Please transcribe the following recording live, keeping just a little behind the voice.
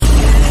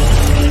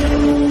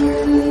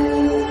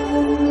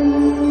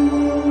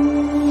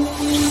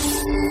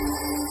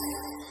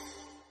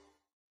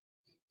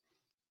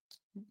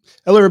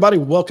Hello, everybody.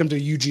 Welcome to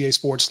UGA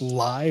Sports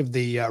Live,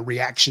 the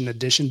reaction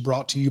edition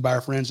brought to you by our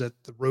friends at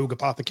the Rogue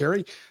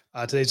Apothecary.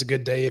 Today's a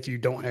good day if you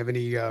don't have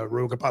any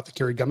Rogue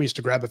Apothecary gummies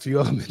to grab a few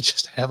of them and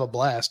just have a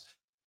blast.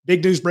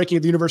 Big news breaking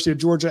at the University of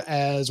Georgia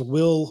as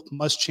Will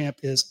Muschamp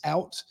is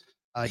out.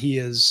 He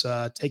is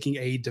taking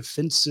a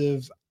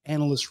defensive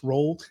analyst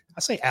role. I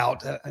say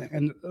out,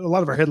 and a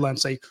lot of our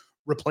headlines say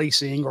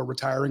replacing or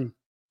retiring.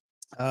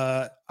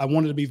 I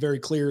wanted to be very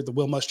clear. The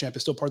Will Muschamp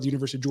is still part of the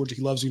University of Georgia.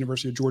 He loves the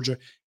University of Georgia,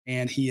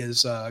 and he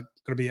is going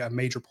to be a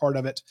major part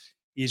of it.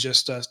 He's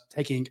just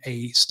taking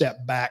a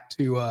step back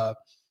to uh,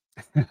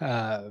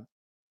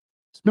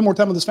 spend more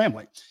time with his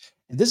family.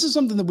 And this is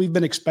something that we've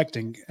been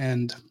expecting,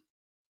 and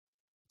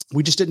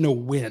we just didn't know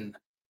when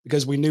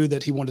because we knew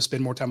that he wanted to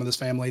spend more time with his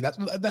family.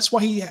 That's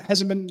why he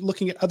hasn't been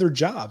looking at other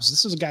jobs.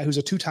 This is a guy who's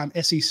a two-time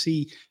SEC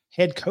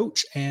head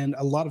coach, and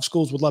a lot of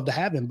schools would love to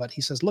have him, but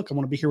he says, look, I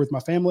want to be here with my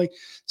family.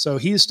 So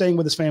he is staying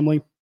with his family,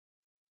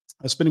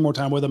 spending more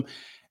time with them.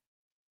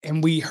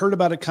 And we heard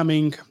about it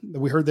coming.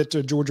 We heard that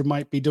Georgia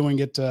might be doing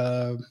it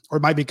or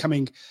it might be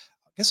coming,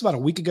 I guess, about a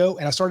week ago.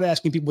 And I started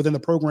asking people within the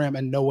program,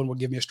 and no one would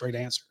give me a straight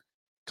answer.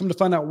 Come to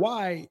find out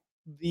why,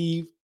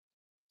 the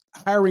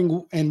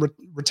hiring and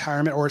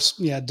retirement or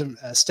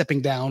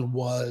stepping down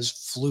was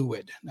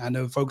fluid. I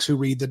know folks who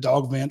read the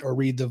dog vent or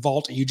read the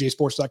vault at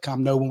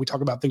ujsports.com know when we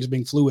talk about things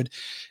being fluid,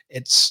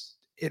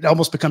 it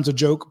almost becomes a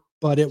joke,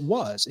 but it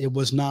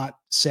was not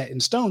set in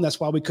stone. That's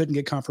why we couldn't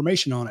get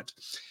confirmation on it.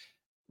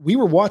 We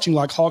were watching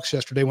like hawks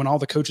yesterday when all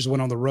the coaches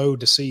went on the road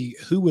to see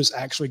who was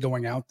actually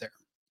going out there.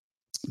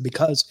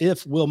 Because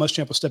if Will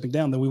Muschamp was stepping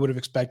down, then we would have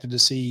expected to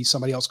see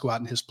somebody else go out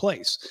in his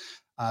place.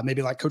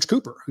 Maybe like Coach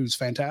Cooper, who's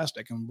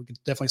fantastic, and we could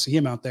definitely see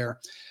him out there.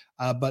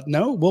 But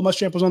no, Will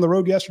Muschamp was on the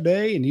road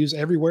yesterday, and he was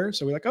everywhere.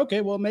 So we're like, okay,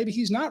 well, maybe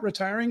he's not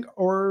retiring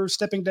or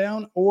stepping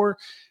down, or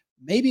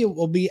maybe it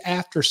will be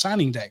after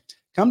signing day.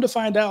 Come to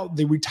find out,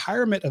 the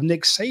retirement of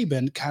Nick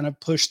Saban kind of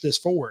pushed this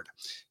forward.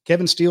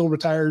 Kevin Steele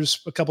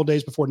retires a couple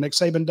days before Nick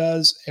Saban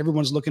does.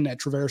 Everyone's looking at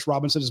Travaris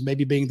Robinson as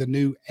maybe being the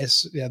new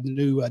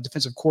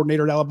defensive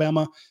coordinator at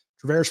Alabama.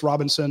 Travaris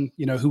Robinson,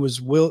 who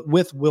was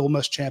with Will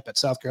Muschamp at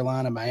South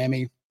Carolina,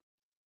 Miami,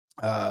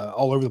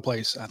 all over the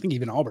place. I think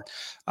even Auburn.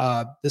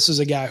 This is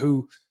a guy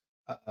who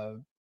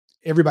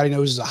everybody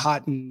knows is a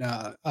hot and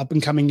up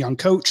and coming young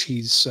coach.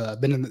 He's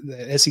been in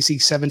the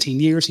SEC 17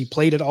 years. He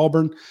played at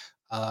Auburn.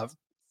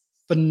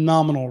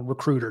 Phenomenal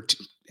recruiter.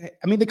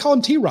 I mean, they call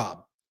him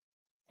TRob.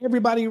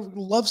 Everybody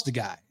loves the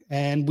guy.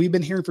 And we've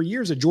been hearing for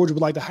years that Georgia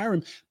would like to hire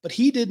him, but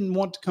he didn't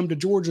want to come to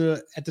Georgia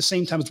at the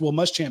same time as Will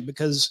Muschamp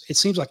because it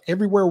seems like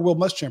everywhere Will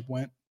Muschamp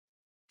went,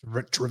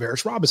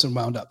 Travaris Robinson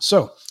wound up.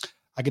 So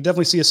I could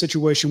definitely see a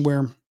situation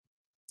where,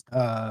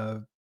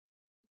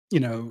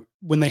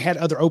 when they had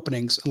other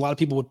openings, a lot of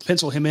people would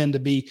pencil him in to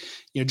be,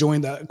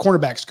 join the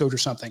cornerbacks coach or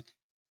something.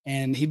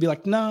 And he'd be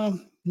like, no,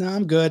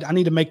 I'm good. I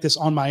need to make this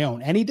on my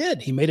own. And he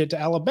did. He made it to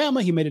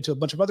Alabama. He made it to a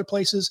bunch of other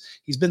places.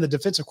 He's been the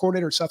defensive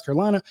coordinator at South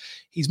Carolina.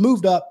 He's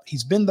moved up.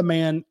 He's been the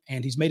man,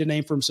 and he's made a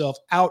name for himself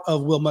out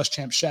of Will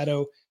Muschamp's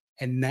shadow.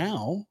 And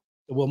now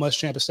the Will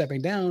Muschamp is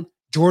stepping down.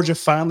 Georgia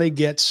finally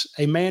gets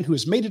a man who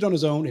has made it on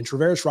his own in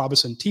Travaris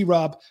Robinson,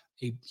 TRob,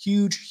 a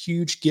huge,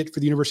 huge get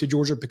for the University of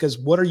Georgia, because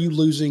what are you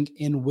losing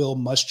in Will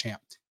Muschamp?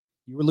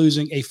 You were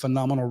losing a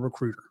phenomenal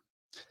recruiter.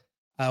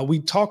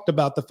 We talked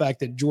about the fact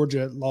that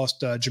Georgia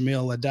lost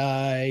Jamil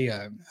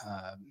Adai,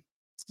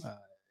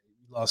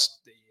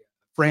 lost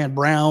Fran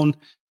Brown.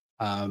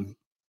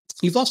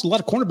 You've lost a lot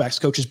of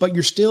cornerbacks coaches, but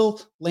you're still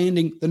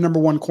landing the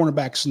number one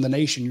cornerbacks in the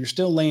nation. You're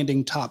still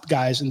landing top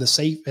guys in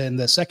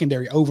the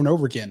secondary over and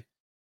over again.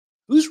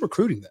 Who's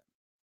recruiting them?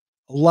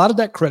 A lot of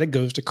that credit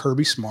goes to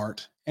Kirby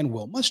Smart and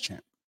Will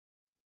Muschamp.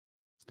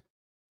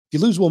 If you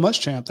lose Will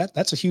Muschamp,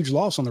 that's a huge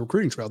loss on the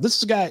recruiting trail. This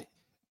is a guy.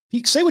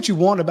 Say what you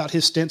want about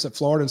his stints at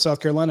Florida and South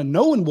Carolina.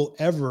 No one will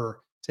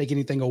ever take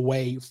anything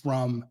away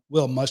from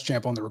Will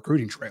Muschamp on the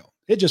recruiting trail.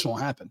 It just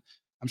won't happen.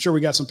 I'm sure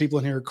we got some people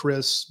in here,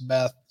 Chris,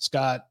 Beth,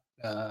 Scott,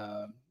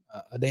 a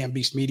damn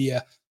beast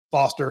media,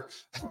 Foster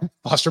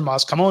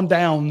Moss. Come on,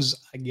 Downs.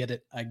 I get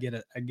it.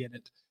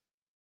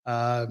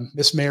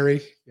 Miss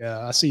Mary.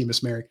 Yeah, I see you,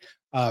 Miss Mary.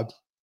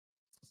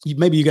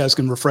 Maybe you guys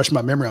can refresh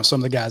my memory on some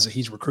of the guys that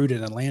he's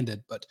recruited and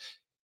landed, but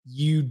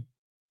you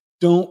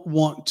don't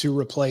want to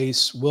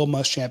replace Will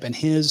Muschamp and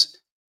his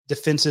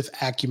defensive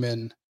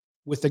acumen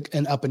with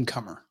an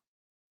up-and-comer,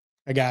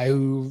 a guy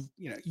who,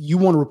 you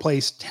want to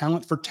replace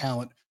talent for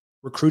talent,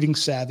 recruiting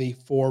savvy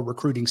for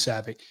recruiting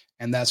savvy,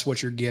 and that's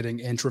what you're getting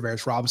in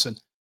Travaris Robinson.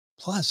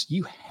 Plus,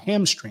 you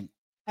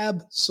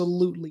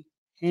absolutely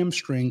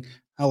hamstring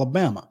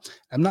Alabama.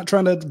 I'm not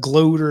trying to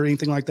gloat or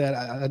anything like that.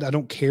 I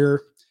don't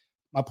care.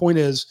 My point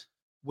is,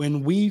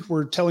 when we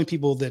were telling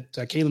people that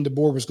Kalen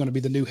DeBoer was going to be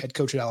the new head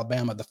coach at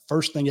Alabama, the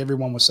first thing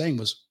everyone was saying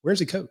was, where's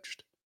he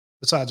coached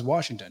besides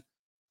Washington?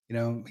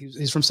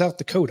 He's from South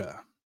Dakota.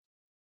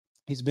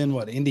 He's been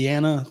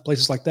Indiana,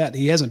 places like that.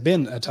 He hasn't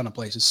been a ton of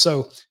places.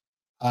 So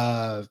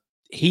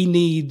he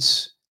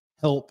needs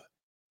help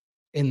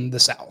in the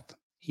South.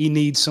 He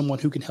needs someone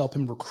who can help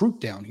him recruit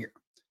down here.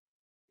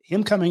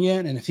 Him coming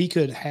in, and if he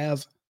could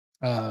have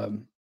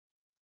um,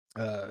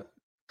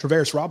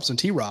 Travaris Robinson,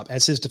 TRob,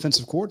 as his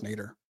defensive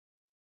coordinator.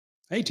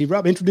 Hey,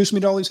 TRob introduced me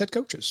to all these head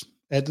coaches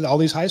at all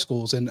these high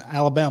schools in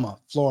Alabama,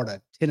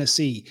 Florida,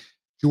 Tennessee,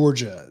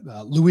 Georgia,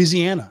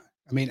 Louisiana.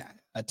 I mean,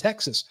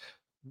 Texas.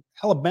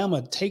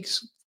 Alabama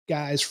takes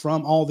guys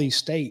from all these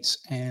states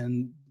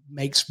and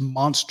makes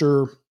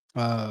monster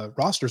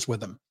rosters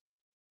with them.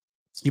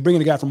 You bring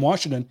in a guy from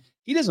Washington,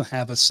 he doesn't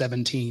have a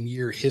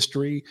 17-year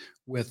history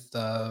with,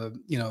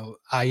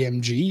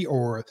 IMG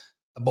or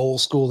a bowl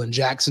school in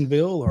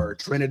Jacksonville or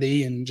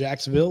Trinity in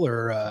Jacksonville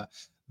or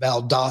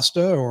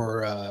Valdosta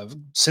or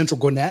Central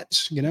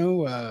Gwinnett.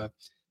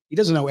 He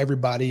doesn't know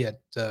everybody at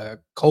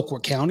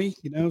Colquitt County.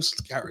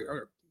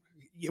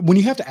 When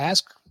you have to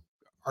ask,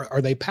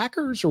 are they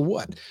Packers or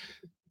what?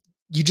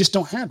 You just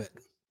don't have it.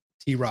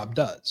 TRob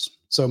does.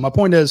 So my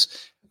point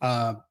is,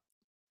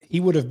 he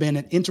would have been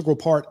an integral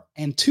part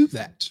and to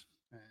that.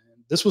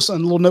 This was a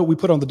little note we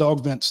put on the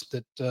dog vents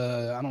that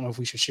I don't know if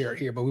we should share it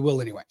here, but we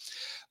will anyway.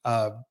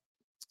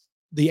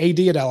 The AD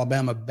at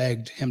Alabama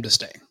begged him to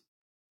stay.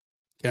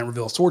 Can't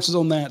reveal sources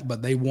on that,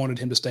 but they wanted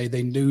him to stay.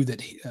 They knew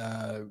that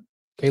Kalen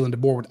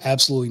DeBoer would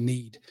absolutely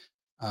need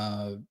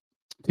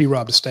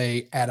TRob to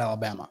stay at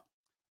Alabama.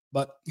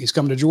 But he's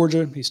coming to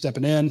Georgia. He's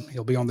stepping in.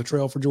 He'll be on the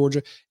trail for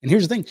Georgia. And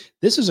here's the thing.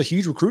 This is a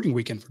huge recruiting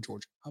weekend for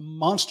Georgia, a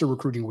monster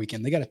recruiting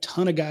weekend. They got a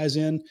ton of guys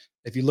in.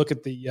 If you look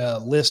at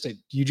the list at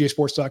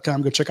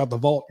ugsports.com, go check out the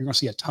vault. You're going to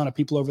see a ton of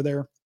people over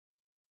there.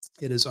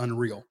 It is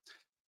unreal.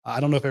 I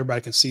don't know if everybody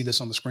can see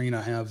this on the screen.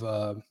 I have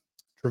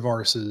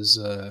Travaris's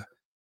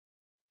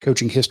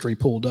coaching history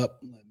pulled up.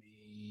 Let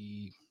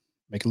me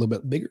make it a little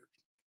bit bigger.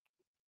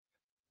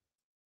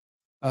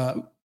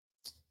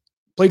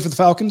 Played for the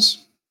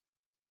Falcons.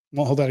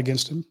 Won't hold that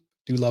against him.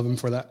 Do love him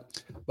for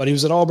that. But he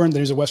was at Auburn. Then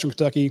he was at Western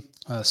Kentucky,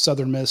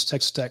 Southern Miss,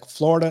 Texas Tech,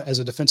 Florida as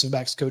a defensive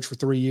backs coach for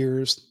 3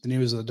 years. Then he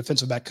was a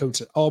defensive back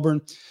coach at Auburn.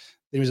 Then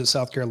he was at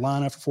South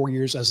Carolina for 4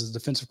 years as a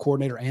defensive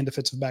coordinator and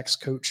defensive backs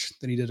coach.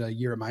 Then he did a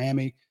year at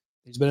Miami.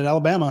 He's been at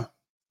Alabama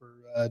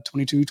for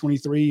 22,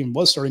 23, and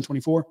was starting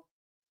 24.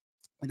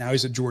 And now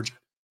he's at Georgia.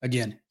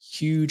 Again,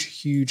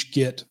 huge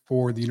get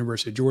for the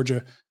University of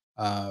Georgia.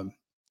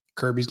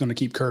 Kirby's going to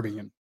keep Kirby.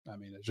 And I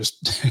mean, it's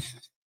just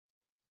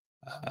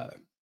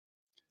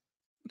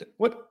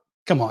what?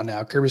 Come on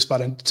now. Kirby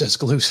spotting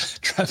Tuscaloosa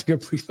traffic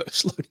of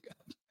pre-post loading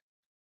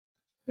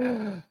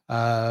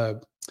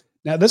up.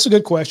 Now, that's a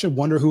good question.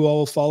 Wonder who all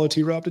will follow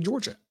TRob to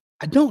Georgia.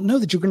 I don't know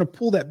that you're going to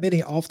pull that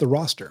many off the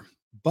roster,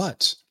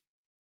 but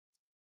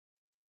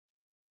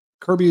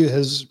Kirby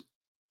has,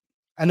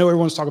 I know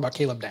everyone's talking about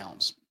Caleb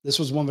Downs. This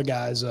was one of the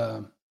guys,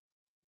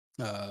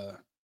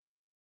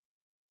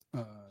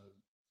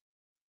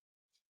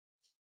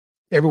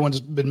 everyone's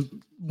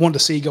been wanting to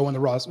see go in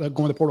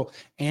the portal,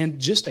 and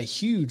just a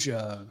huge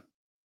loss.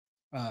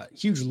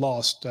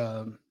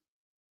 That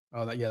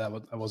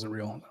wasn't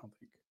real. I don't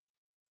think.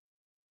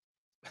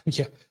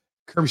 Yeah,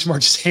 Kirby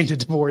Smart just handed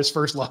DeBoer his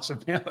first loss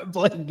of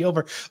Blaine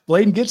Gilbert.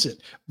 Blaine gets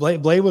it.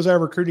 Blaine was our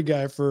recruiting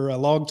guy for a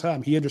long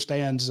time. He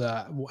understands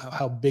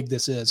how big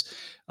this is.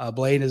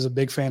 Blaine is a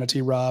big fan of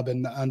TRob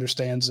and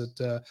understands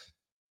that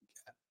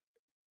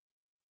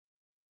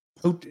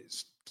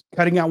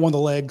cutting out one of the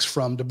legs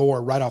from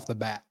DeBoer right off the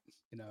bat.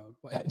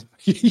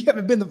 You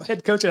haven't been the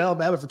head coach at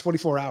Alabama for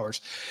 24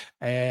 hours,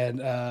 and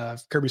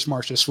Kirby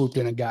Smart just swooped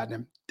in and gotten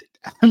him.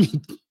 I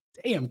mean,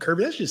 damn,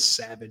 Kirby, that's just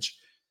savage.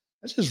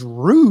 That's just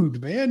rude,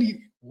 man. You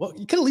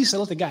could at least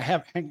let the guy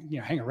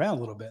hang around a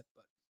little bit.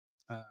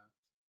 But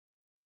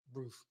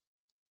roof.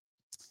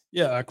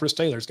 Yeah, Chris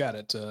Taylor's got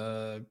it.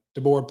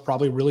 DeBoer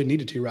probably really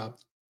needed TRob.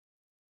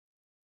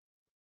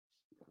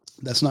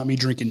 That's not me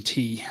drinking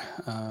tea,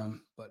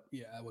 but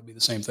yeah, it would be the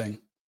same thing.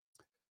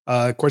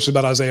 Question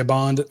about Isaiah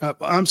Bond.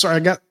 I'm sorry, I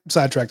got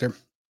sidetracked there.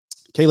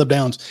 Caleb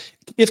Downs.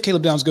 If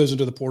Caleb Downs goes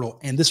into the portal,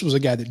 and this was a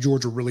guy that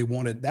Georgia really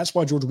wanted, that's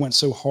why Georgia went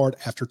so hard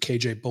after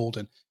KJ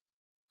Bolden.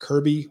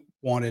 Kirby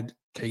wanted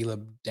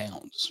Caleb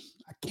Downs.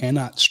 I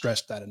cannot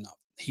stress that enough.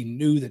 He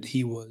knew that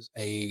he was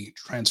a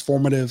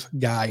transformative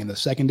guy in the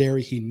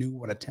secondary. He knew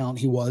what a talent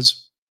he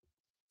was.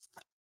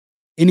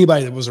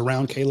 Anybody that was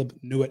around Caleb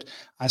knew it.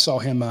 I saw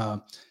him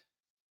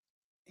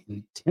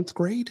in 10th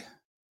grade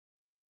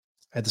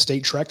at the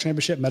state track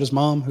championship, met his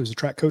mom, who's a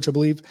track coach, I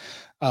believe.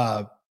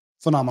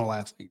 Phenomenal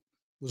athlete.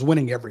 Was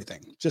winning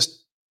everything,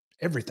 just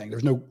everything.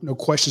 There's no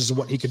questions of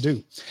what he could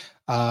do.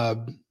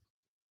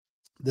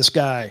 This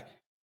guy,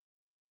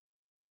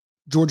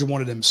 Georgia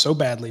wanted him so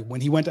badly. When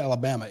he went to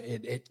Alabama,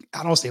 I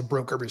don't want to say it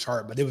broke Kirby's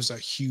heart, but it was a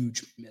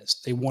huge miss.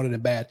 They wanted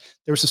him bad.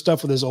 There was some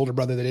stuff with his older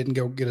brother. They didn't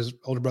go get his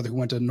older brother who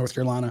went to North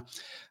Carolina.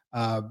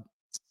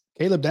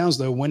 Caleb Downs,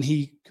 though, when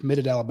he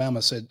committed to Alabama,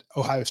 said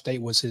Ohio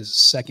State was his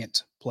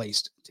second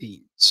placed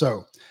team.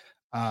 So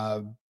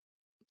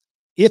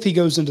if he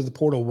goes into the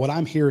portal, what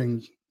I'm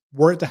hearing,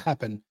 were it to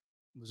happen,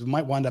 was we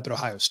might wind up at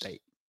Ohio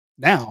State.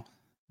 Now,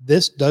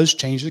 this does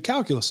change the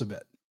calculus a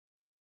bit.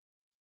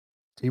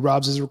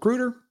 TRob's his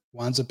recruiter,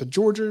 winds up at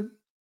Georgia.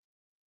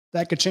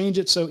 That could change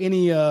it. So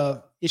any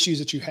issues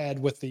that you had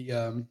with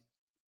the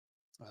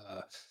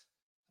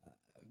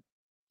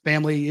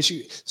family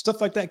issue,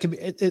 stuff like that can be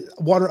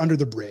water under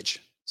the bridge.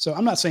 So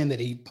I'm not saying that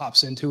he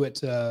pops into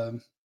it,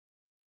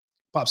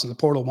 pops in the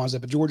portal, winds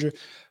up at Georgia,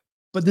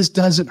 but this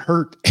doesn't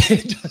hurt.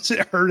 It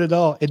doesn't hurt at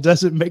all. It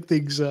doesn't make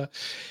things, it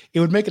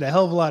would make it a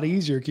hell of a lot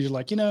easier because you're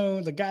like,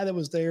 the guy that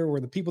was there or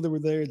the people that were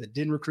there that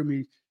didn't recruit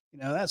me,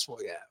 that's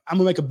what, I'm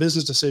going to make a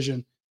business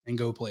decision and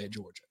go play at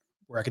Georgia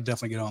where I could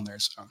definitely get on there.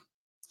 So,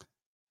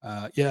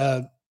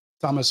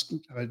 Thomas,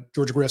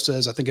 Georgia Griff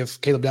says, I think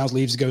if Caleb Downs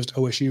leaves, he goes to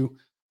OSU.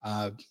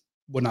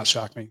 Would not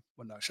shock me.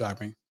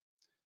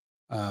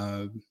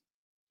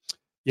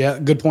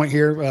 Good point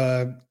here.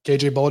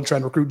 KJ Bolden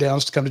trying to recruit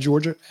Downs to come to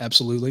Georgia.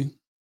 Absolutely.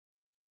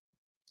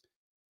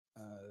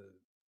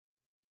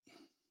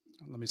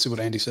 Let me see what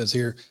Andy says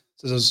here.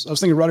 It says, I was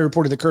thinking Roddy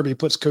reported that Kirby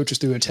puts coaches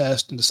through a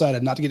test and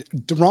decided not to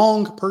get the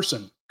wrong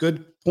person.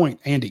 Good point,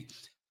 Andy.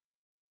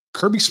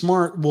 Kirby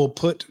Smart will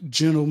put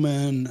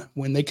gentlemen,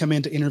 when they come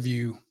in to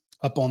interview,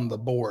 up on the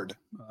board,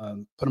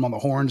 put them on the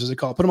horns, as they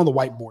call it, put them on the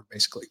whiteboard,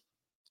 basically.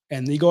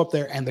 And you go up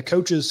there and the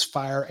coaches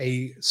fire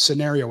a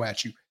scenario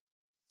at you.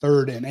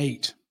 3rd and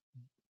 8,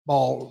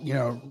 ball,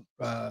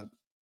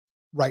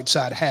 right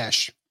side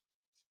hash,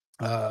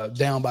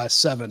 down by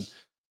 7,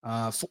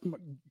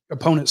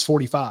 opponent's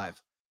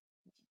 45.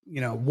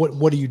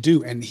 What do you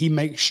do? And he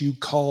makes you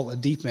call a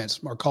defense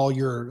or call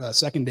your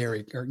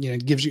secondary, or they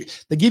give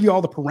you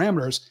all the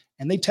parameters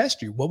and they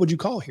test you. What would you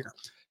call here?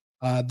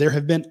 There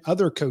have been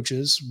other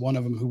coaches, one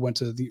of them who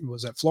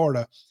was at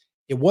Florida.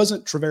 It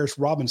wasn't Travaris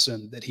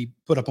Robinson that he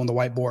put up on the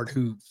whiteboard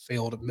who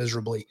failed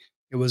miserably.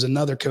 It was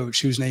another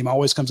coach whose name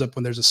always comes up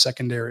when there's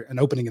an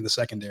opening in the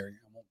secondary.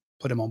 I won't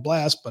put him on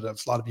blast, but a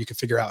lot of you can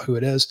figure out who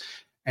it is.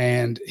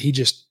 And he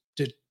just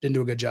didn't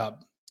do a good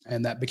job.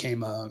 And that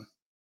became an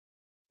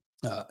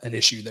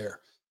issue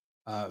there.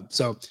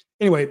 So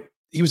anyway,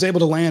 he was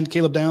able to land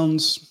Caleb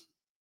Downs.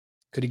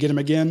 Could he get him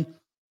again?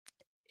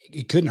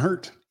 It couldn't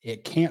hurt.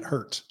 It can't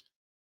hurt.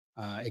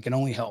 It can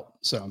only help.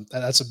 So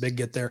that's a big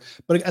get there.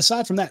 But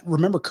aside from that,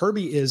 remember,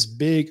 Kirby is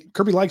big.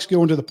 Kirby likes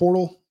going to the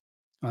portal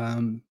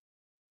to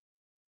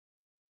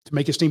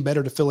make his team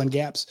better, to fill in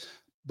gaps.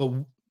 But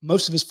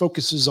most of his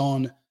focus is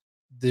on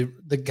the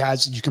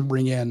guys that you can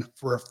bring in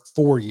for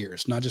 4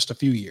 years, not just a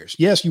few years.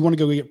 Yes, you want to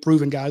go get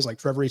proven guys like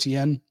Trevor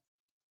Etienne,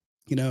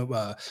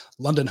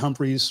 London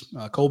Humphreys,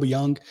 Colby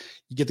Young.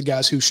 You get the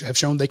guys who have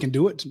shown they can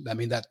do it. I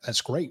mean,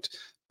 that's great.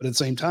 But at the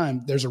same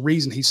time, there's a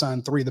reason he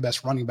signed 3 of the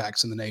best running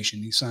backs in the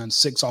nation. He signed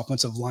 6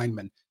 offensive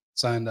linemen,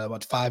 signed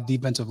 5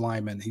 defensive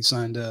linemen. He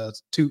signed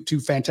two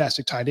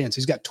fantastic tight ends.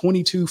 He's got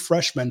 22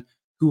 freshmen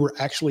who are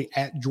actually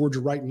at Georgia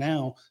right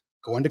now,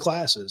 going to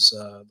classes,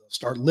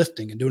 start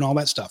lifting and doing all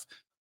that stuff.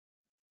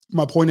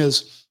 My point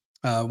is,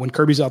 when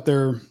Kirby's out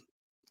there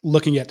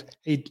looking at,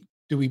 hey,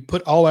 do we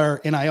put all our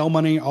NIL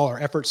money, all our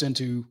efforts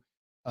into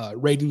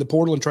raiding the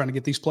portal and trying to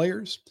get these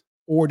players?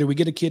 Or do we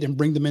get a kid and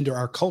bring them into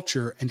our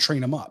culture and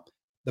train them up?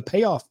 The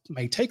payoff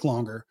may take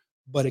longer,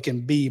 but it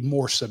can be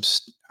more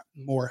sustained.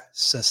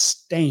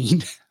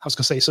 I was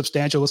going to say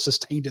substantial,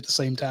 sustained at the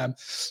same time,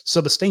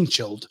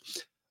 substantial.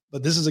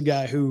 But this is a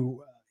guy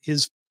who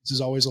his focus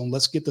is always on,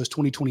 let's get those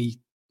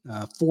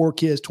 2024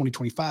 kids,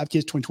 2025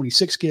 kids,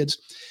 2026 kids,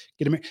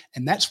 get them in.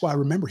 And that's why,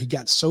 remember, he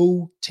got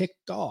so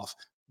ticked off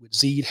with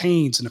Zeed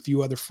Haynes and a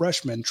few other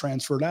freshmen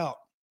transferred out.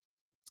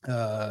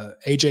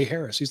 AJ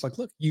Harris, he's like,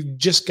 look, you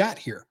just got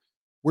here.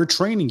 We're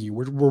training you.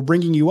 We're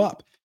bringing you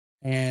up.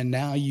 And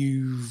now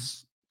you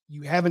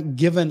haven't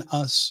given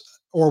us,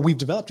 or we've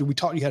developed it. We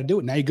taught you how to do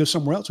it. Now you go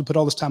somewhere else. We put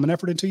all this time and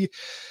effort into you.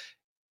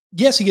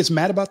 Yes, he gets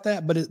mad about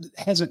that, but it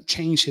hasn't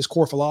changed his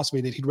core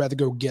philosophy that he'd rather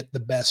go get the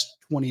best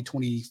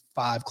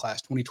 2025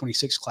 class,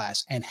 2026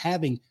 class, and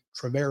having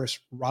Travaris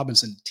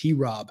Robinson,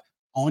 TRob,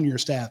 on your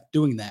staff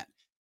doing that.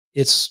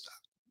 It's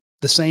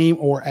the same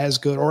or as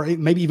good, or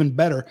maybe even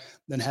better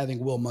than having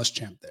Will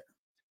Muschamp there.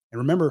 And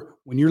remember,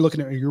 when you're looking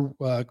at your,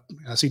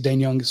 I see Dane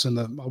Young is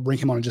I'll bring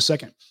him on in just a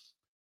second.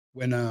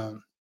 When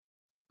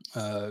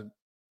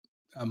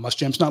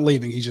Muschamp's not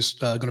leaving, he's just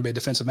going to be a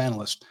defensive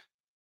analyst.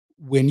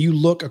 When you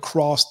look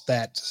across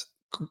that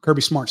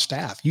Kirby Smart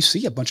staff, you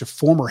see a bunch of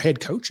former head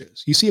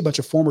coaches. You see a bunch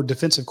of former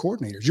defensive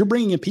coordinators. You're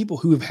bringing in people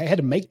who have had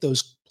to make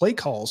those play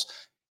calls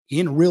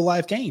in real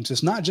life games.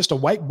 It's not just a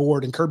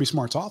whiteboard in Kirby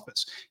Smart's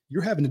office.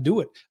 You're having to do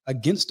it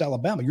against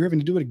Alabama. You're having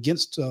to do it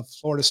against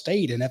Florida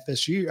State and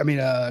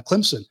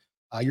Clemson.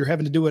 You're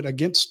having to do it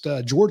against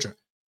Georgia.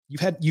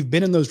 You've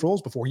been in those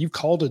roles before. You've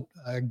called it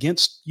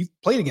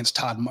you've played against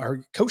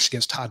coached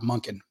against Todd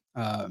Monken.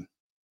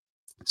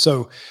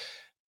 So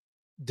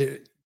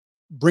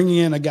bringing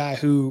in a guy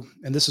who,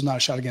 and this is not a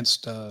shot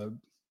against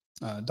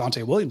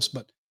Dante Williams,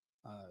 but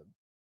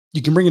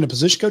you can bring in a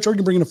position coach or you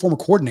can bring in a former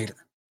coordinator.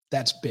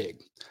 That's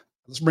big.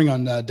 Let's bring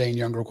on Dane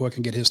Young real quick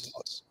and get his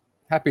thoughts.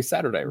 Happy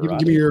Saturday, Radi.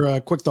 Give me your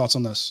quick thoughts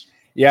on this.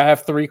 Yeah, I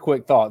have 3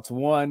 quick thoughts.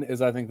 One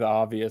is, I think, the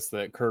obvious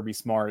that Kirby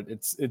Smart,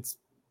 it's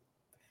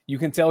you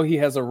can tell he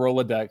has a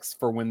Rolodex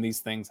for when these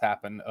things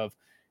happen of,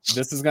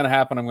 this is going to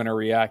happen, I'm going to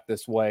react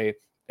this way.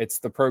 It's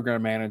the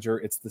program manager.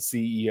 It's the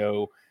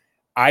CEO.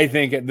 I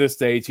think at this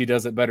stage, he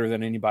does it better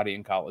than anybody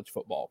in college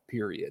football,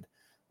 period.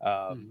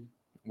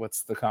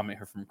 what's the comment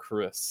here from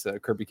Chris?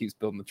 Kirby keeps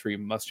building the tree.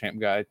 Muschamp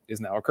guy is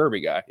now a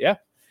Kirby guy. Yeah.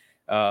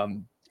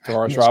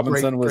 Travaris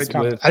Robinson was with.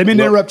 I didn't mean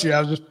to interrupt you.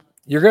 I was just.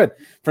 You're good.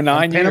 For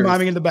 9 years.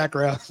 Pantomiming in the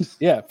background.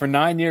 Yeah. For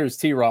 9 years,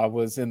 TRob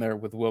was in there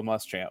with Will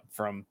Muschamp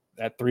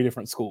at 3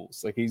 different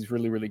schools. Like, he's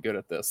really, really good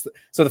at this.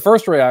 So the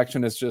first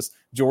reaction is just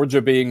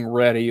Georgia being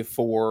ready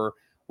for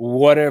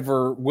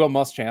whatever Will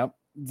Muschamp,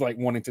 like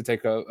wanting to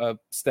take a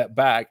step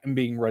back and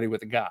being ready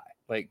with a guy.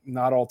 Like,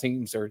 not all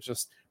teams are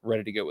just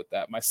ready to go with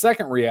that. My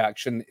second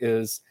reaction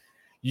is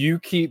you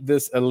keep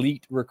this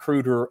elite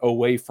recruiter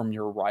away from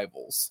your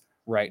rivals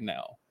right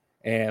now.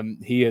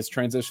 And he has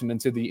transitioned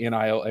into the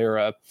NIL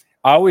era.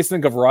 I always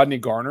think of Rodney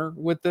Garner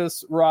with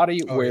this, Roddy,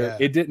 where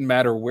it didn't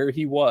matter where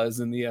he was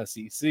in the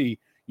SEC.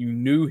 You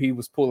knew he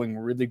was pulling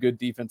really good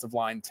defensive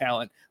line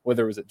talent,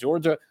 whether it was at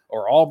Georgia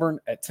or Auburn,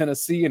 at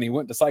Tennessee, and he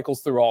went to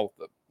cycles through all of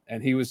them.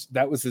 And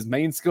that was his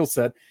main skill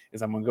set,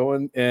 is I'm going to go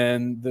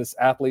in this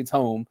athlete's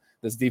home,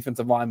 this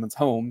defensive lineman's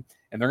home,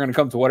 and they're going to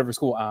come to whatever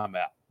school I'm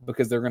at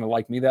because they're going to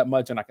like me that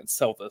much and I can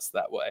sell this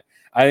that way.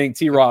 I think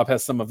TRob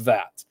has some of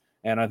that.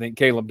 And I think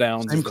Caleb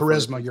Downs. Same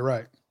charisma, you're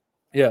right.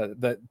 Yeah,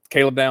 that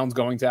Caleb Downs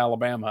going to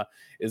Alabama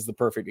is the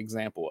perfect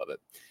example of it.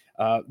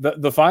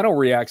 The final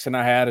reaction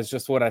I had is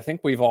just what I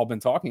think we've all been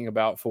talking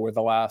about for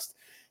the last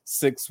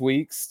 6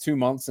 weeks, 2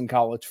 months in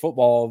college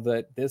football,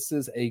 that this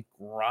is a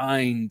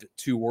grind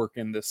to work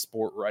in this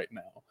sport right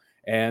now.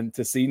 And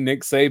to see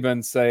Nick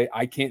Saban say,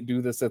 I can't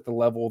do this at the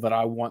level that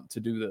I want to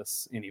do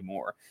this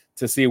anymore.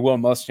 To see Will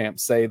Muschamp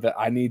say that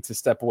I need to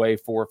step away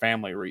for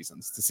family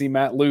reasons. To see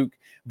Matt Luke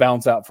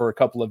bounce out for a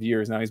couple of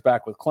years. Now he's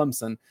back with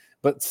Clemson,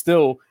 but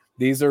still,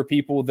 these are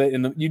people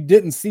that you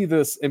didn't see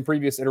this in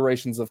previous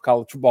iterations of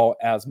college football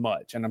as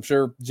much. And I'm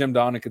sure Jim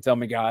Donna could tell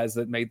me guys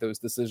that made those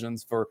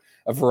decisions for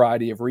a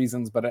variety of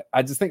reasons. But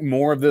I just think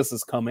more of this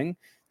is coming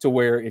to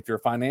where if you're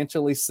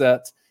financially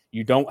set,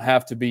 you don't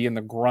have to be in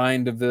the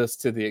grind of this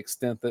to the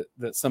extent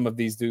that some of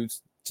these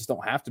dudes just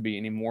don't have to be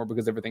anymore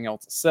because everything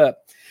else is set.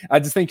 I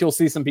just think you'll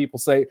see some people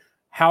say,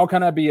 how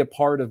can I be a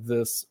part of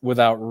this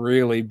without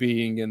really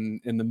being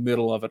in the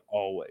middle of it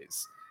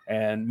always?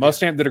 And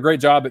Muschamp did a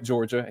great job at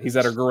Georgia. He's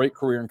had a great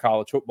career in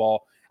college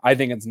football. I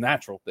think it's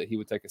natural that he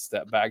would take a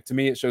step back. To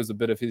me, it shows a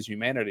bit of his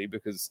humanity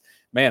because,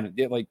 man,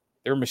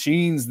 they're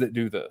machines that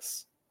do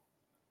this.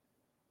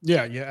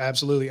 Yeah,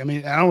 absolutely. I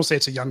mean, I don't say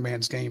it's a young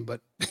man's game,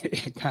 but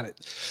it kind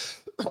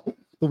of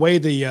the way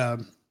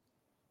the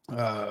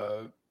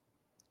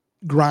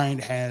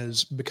grind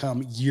has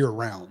become year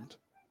round.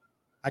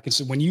 I can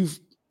see when you've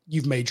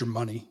made your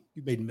money,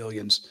 you've made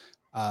millions,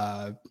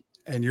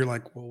 and you're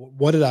like, well,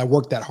 what did I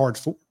work that hard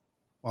for?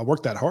 Well, I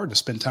worked that hard to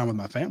spend time with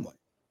my family.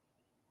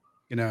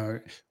 You know,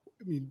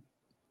 I mean,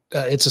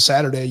 it's a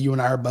Saturday. You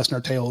and I are busting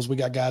our tails. We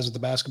got guys at the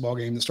basketball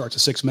game that starts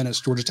at 6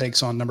 minutes. Georgia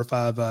takes on number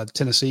 5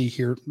 Tennessee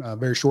here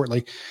very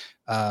shortly.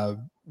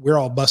 We're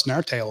all busting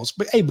our tails,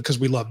 but because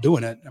we love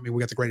doing it. I mean, we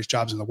got the greatest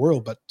jobs in the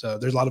world, but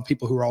there's a lot of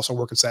people who are also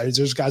working Saturdays.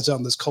 There's guys out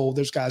in this cold.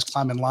 There's guys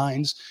climbing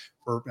lines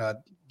for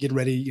getting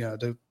ready,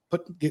 to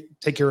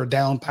take care of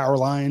down power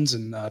lines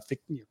and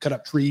cut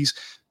up trees.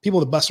 People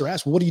that bust their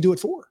ass. Well, what do you do it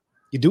for?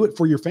 You do it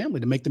for your family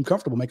to make them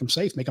comfortable, make them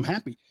safe, make them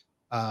happy.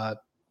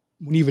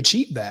 When you've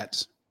achieved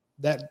that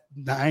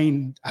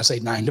 9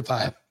 to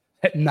 5,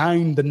 that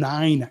 9 to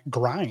 9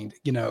 grind,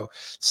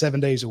 7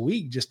 days a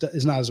week just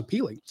is not as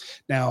appealing.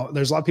 Now,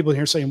 there's a lot of people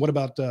here saying, what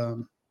about,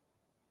 do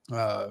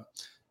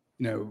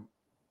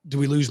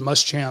we lose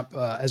Muschamp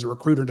as a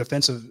recruiter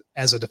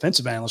as a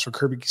defensive analyst, or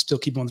Kirby still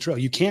keep him on the trail?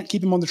 You can't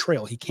keep him on the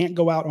trail. He can't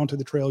go out onto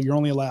the trail. You're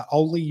only allowed,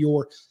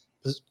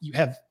 you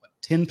have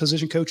 10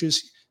 position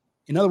coaches.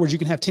 In other words, you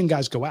can have 10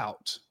 guys go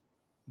out.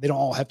 They don't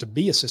all have to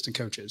be assistant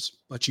coaches,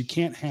 but you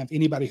can't have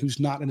anybody who's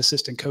not an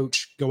assistant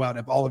coach go out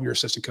if all of your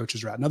assistant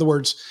coaches are out. In other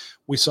words,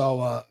 we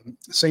saw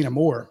Sana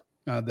Moore,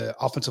 the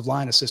offensive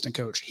line assistant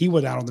coach. He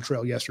went out on the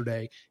trail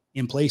yesterday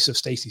in place of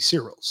Stacy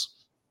Searles.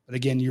 But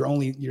again, you're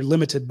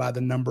limited by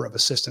the number of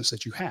assistants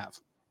that you have.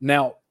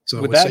 Now,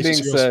 so with that being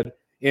said,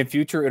 in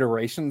future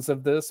iterations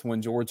of this, when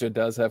Georgia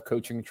does have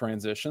coaching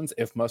transitions,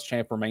 if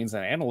Muschamp remains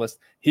an analyst,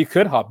 he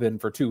could hop in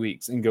for 2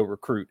 weeks and go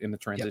recruit in the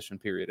transition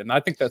period. And I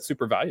think that's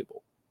super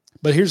valuable.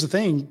 But here's the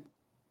thing.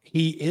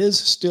 He is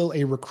still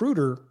a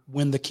recruiter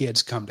when the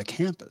kids come to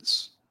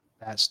campus.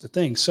 That's the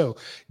thing. So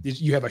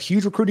you have a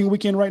huge recruiting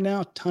weekend right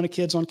now, a ton of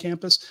kids on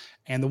campus,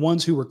 and the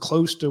ones who were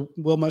close to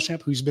Will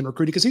Muschamp, who's been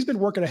recruiting, because he's been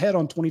working ahead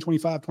on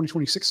 2025,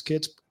 2026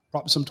 kids,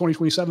 probably some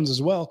 2027s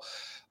as well.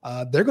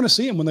 They're going to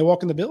see him when they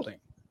walk in the building.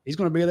 He's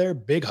going to be there,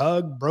 big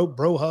hug,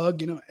 bro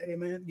hug, hey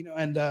man,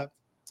 and they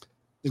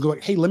go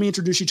like, hey, let me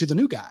introduce you to the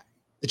new guy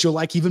that you'll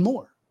like even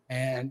more.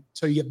 And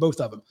so you get both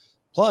of them.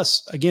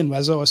 Plus, again,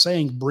 as I was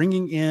saying,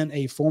 bringing in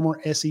a former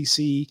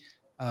SEC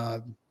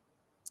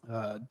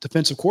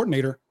defensive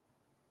coordinator,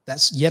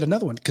 that's yet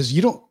another one. Because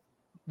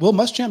Will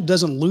Muschamp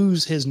doesn't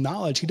lose his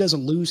knowledge. He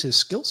doesn't lose his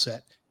skill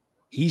set.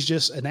 He's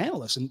just an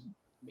analyst. And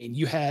I mean,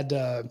 you had,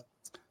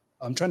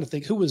 I'm trying to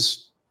think, who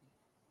was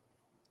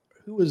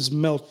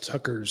Mel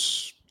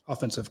Tucker's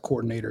offensive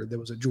coordinator that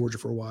was at Georgia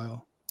for a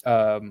while?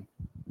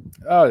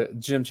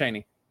 Jim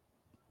Chaney.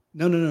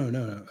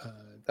 No.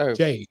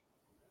 Jay.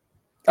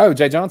 Oh,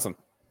 Jay Johnson.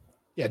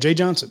 Yeah, Jay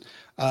Johnson.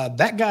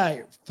 That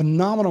guy,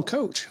 phenomenal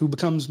coach who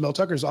becomes Mel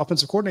Tucker's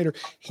offensive coordinator.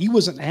 He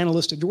was an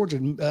analyst at Georgia.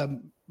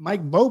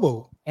 Mike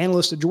Bobo,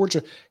 analyst at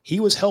Georgia. He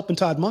was helping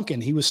Todd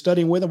Monken. He was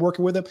studying with him,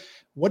 working with him.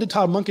 What did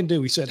Todd Monken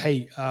do? He said,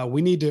 hey,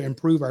 we need to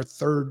improve our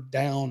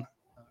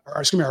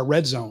our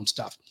red zone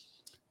stuff.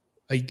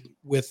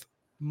 With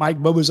Mike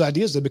Bobo's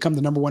ideas, they become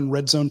the number one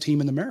red zone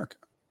team in America.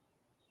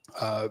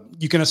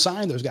 You can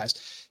assign those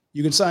guys.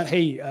 You can assign,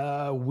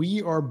 hey,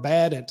 we are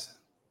bad at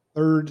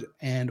 3rd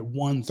and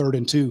 1, 3rd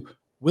and 2.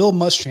 Will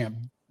Muschamp,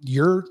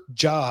 your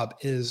job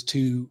is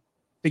to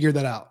figure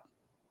that out.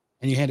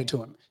 And you hand it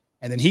to him.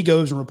 And then he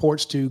goes and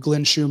reports to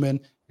Glenn Schumann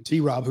and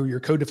TRob, who are your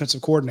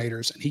co-defensive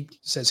coordinators. And he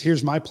says,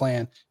 here's my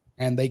plan.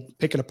 And they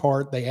pick it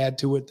apart. They add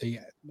to it. They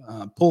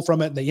pull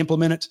from it. They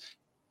implement it.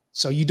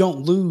 So you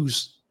don't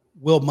lose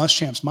Will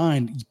Muschamp's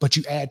mind, but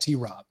you add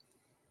TRob.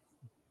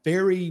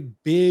 Very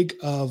big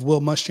of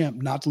Will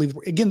Muschamp not to leave.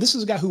 Again, this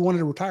is a guy who wanted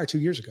to retire 2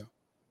 years ago.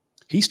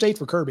 He stayed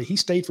for Kirby. He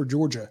stayed for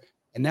Georgia.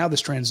 And now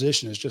this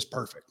transition is just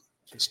perfect.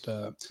 Just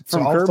so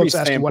all the folks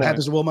asking what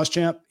happens to Will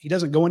Muschamp, he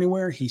doesn't go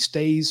anywhere. He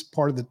stays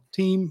part of the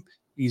team.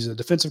 He's a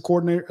defensive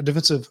coordinator, a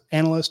defensive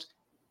analyst.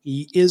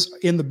 He is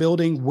in the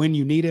building when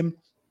you need him.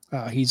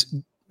 He's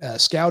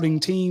scouting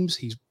teams.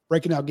 He's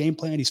breaking out game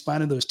plan. He's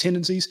finding those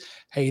tendencies.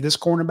 Hey, this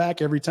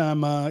cornerback, every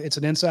time it's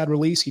an inside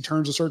release, he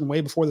turns a certain way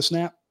before the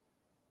snap.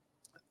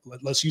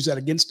 Let's use that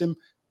against him.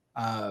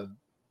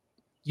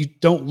 You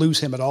don't lose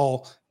him at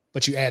all.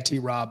 But you add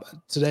TRob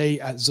today.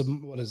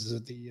 What is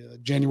it? The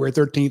January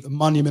 13th,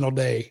 monumental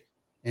day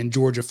in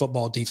Georgia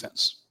football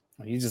defense.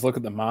 You just look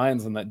at the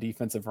minds in that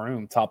defensive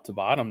room, top to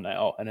bottom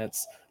now, and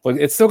it's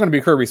still going to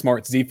be Kirby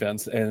Smart's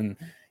defense. And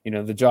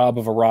the job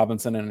of a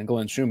Robinson and a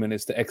Glenn Schumann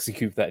is to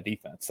execute that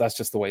defense. That's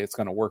just the way it's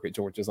going to work at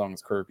Georgia as long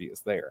as Kirby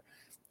is there.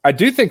 I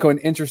do think an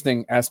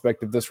interesting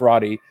aspect of this,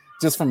 Roddy,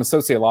 just from a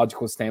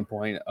sociological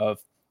standpoint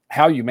of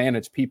how you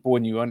manage people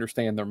and you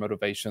understand their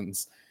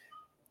motivations.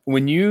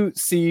 When you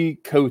see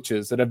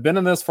coaches that have been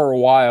in this for a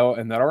while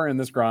and that are in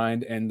this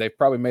grind and they've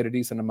probably made a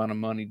decent amount of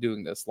money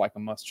doing this, like a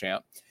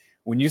Muschamp,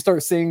 when you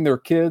start seeing their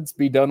kids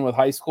be done with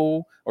high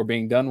school or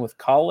being done with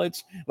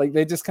college, like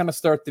they just kind of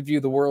start to view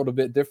the world a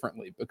bit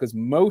differently, because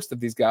most of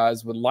these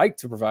guys would like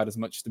to provide as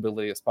much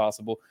stability as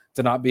possible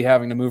to not be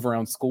having to move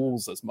around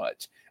schools as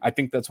much. I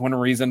think that's one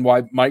reason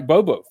why Mike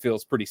Bobo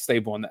feels pretty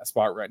stable in that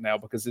spot right now,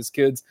 because his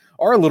kids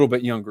are a little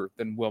bit younger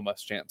than Will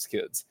Muschamp's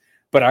kids.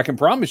 But I can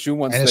promise you,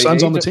 once his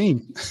son's on the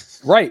team,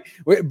 right?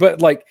 But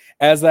like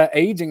as that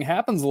aging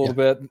happens a little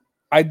bit,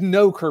 I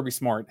know Kirby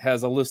Smart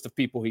has a list of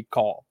people he'd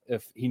call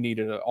if he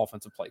needed an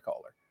offensive play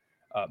caller.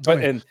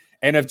 And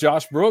if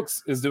Josh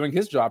Brooks is doing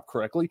his job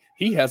correctly,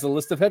 he has a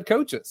list of head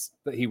coaches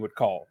that he would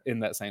call in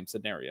that same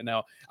scenario.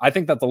 Now, I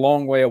think that's a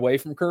long way away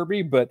from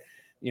Kirby, but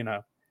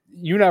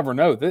you never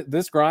know.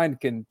 This grind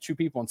can chew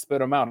people and spit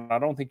them out. And I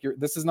don't think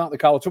this is not the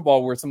college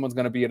football where someone's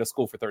going to be at a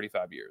school for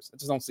 35 years. I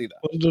just don't see that.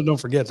 Well, don't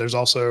forget, there's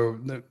also,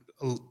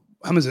 how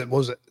many is it? What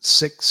was it?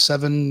 6,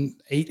 7,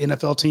 8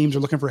 NFL teams are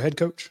looking for a head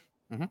coach.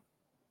 Mm-hmm.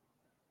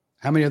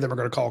 How many of them are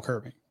going to call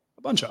Kirby?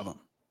 A bunch of them.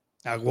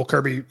 Now, will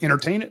Kirby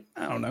entertain it?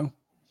 I don't know.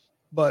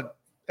 But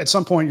at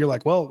some point you're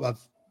like, well,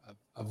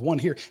 I've won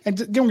here. And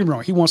don't get me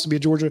wrong. He wants to be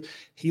at Georgia.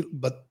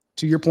 But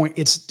to your point,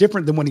 it's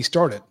different than when he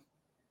started.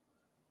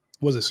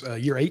 Was this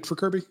year 8 for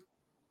Kirby?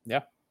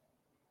 Yeah.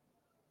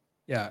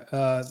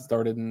 Yeah.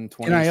 Started in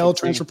 2016. NIL,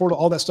 transfer portal,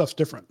 all that stuff's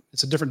different.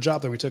 It's a different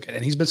job than we took it,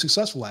 and he's been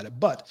successful at it.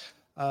 But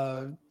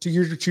to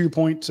your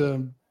point,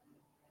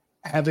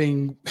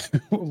 having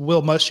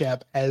Will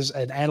Muschamp as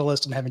an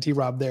analyst and having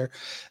TRob there,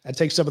 that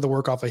takes some of the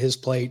work off of his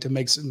plate and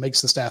makes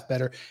the staff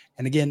better.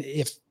 And again,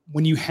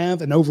 when you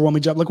have an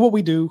overwhelming job like what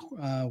we do,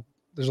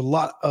 there's a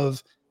lot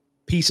of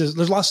pieces.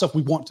 There's a lot of stuff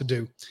we want to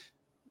do.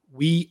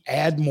 We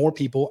add more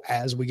people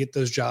as we get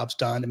those jobs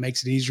done. It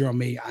makes it easier on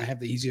me. I have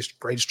the easiest,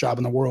 greatest job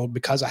in the world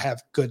because I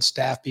have good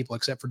staff people,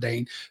 except for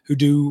Dayne, who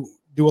do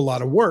a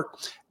lot of work.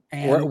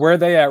 And where are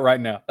they at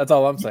right now? That's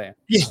all I'm saying.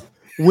 Yeah.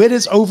 When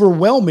it's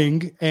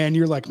overwhelming and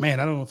you're like,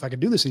 man, I don't know if I can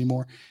do this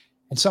anymore.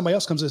 And somebody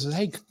else comes in and says,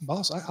 hey,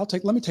 boss,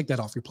 let me take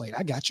that off your plate.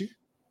 I got you.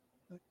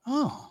 Like,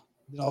 oh.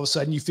 And all of a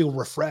sudden you feel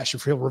refreshed, you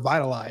feel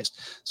revitalized.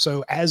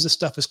 So as this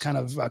stuff is kind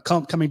of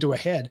coming to a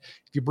head,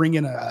 if you bring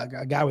in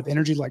a guy with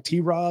energy like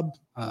TRob,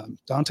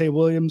 Dante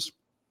Williams,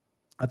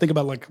 I think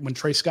about like when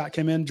Trey Scott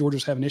came in,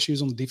 Georgia's having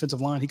issues on the defensive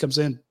line. He comes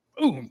in,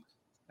 boom,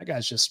 that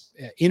guy's just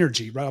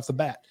energy right off the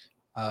bat.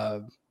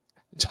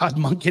 Todd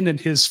Monken and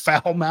his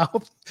foul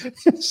mouth.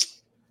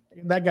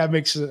 That guy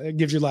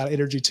gives you a lot of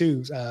energy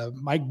too.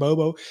 Mike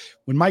Bobo,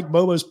 when Mike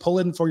Bobo's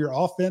pulling for your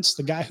offense,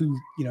 the guy who,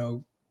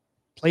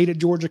 played at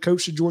Georgia,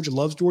 coached at Georgia,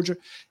 loves Georgia,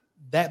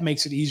 that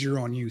makes it easier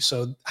on you.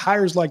 So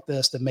hires like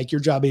this that make your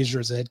job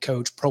easier as a head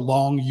coach,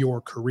 prolong your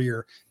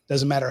career.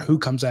 Doesn't matter who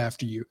comes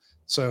after you.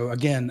 So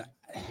again,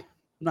 I'm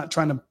not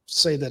trying to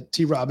say that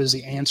TRob is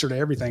the answer to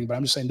everything, but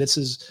I'm just saying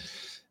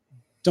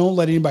don't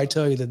let anybody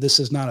tell you that this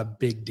is not a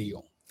big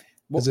deal.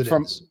 Well,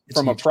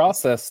 from a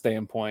process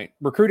standpoint,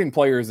 recruiting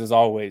players is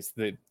always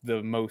the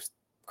most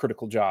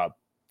critical job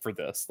for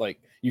this.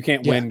 Like, you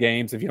can't win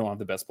games if you don't have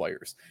the best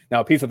players.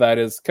 Now, a piece of that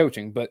is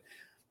coaching, but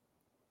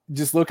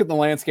just look at the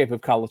landscape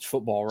of college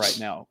football right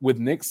now. With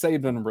Nick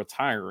Saban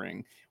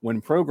retiring, when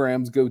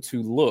programs go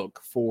to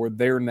look for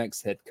their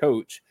next head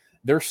coach,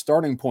 their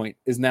starting point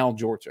is now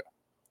Georgia.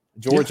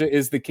 Georgia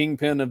is the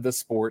kingpin of the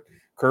sport.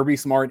 Kirby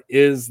Smart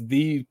is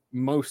the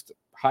most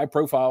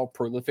high-profile,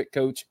 prolific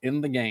coach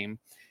in the game.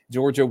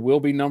 Georgia will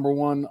be number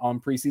one on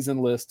preseason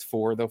list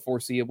for the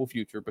foreseeable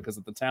future because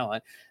of the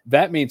talent.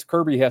 That means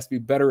Kirby has to be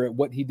better at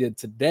what he did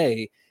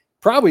today,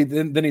 probably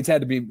than he's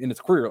had to be in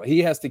his career. He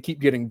has to keep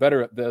getting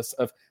better at this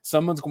of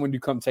someone's going to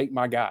come take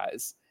my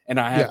guys, and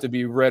I have to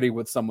be ready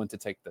with someone to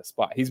take this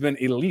spot. He's been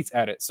elite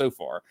at it so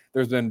far.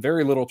 There's been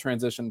very little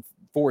transition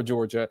for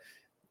Georgia,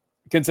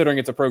 considering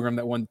it's a program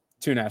that won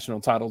 2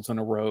 national titles in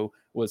a row,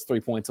 was 3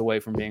 points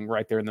away from being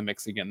right there in the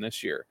mix again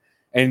this year,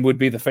 and would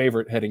be the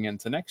favorite heading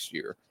into next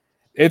year.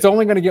 It's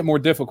only going to get more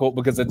difficult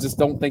because I just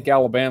don't think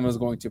Alabama is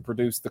going to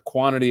produce the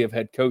quantity of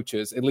head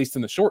coaches, at least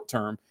in the short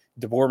term.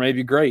 DeBoer may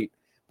be great,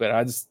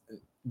 but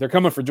they're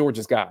coming for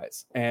Georgia's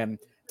guys. And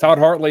Todd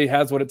Hartley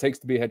has what it takes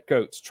to be a head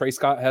coach. Trey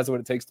Scott has what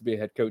it takes to be a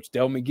head coach.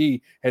 Dell McGee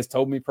has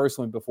told me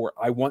personally before,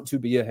 I want to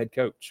be a head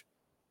coach.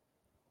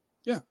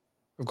 Yeah,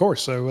 of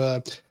course.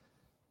 So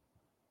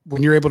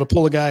when you're able to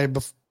pull a guy,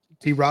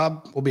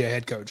 TRob will be a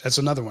head coach. That's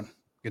another one,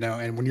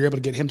 and when you're able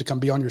to get him to come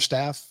be on your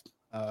staff,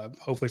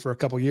 hopefully for a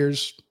couple of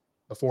years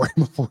before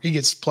he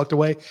gets plucked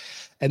away.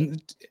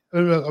 And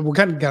we're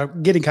kind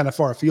of getting kind of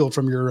far afield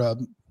from your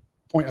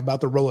point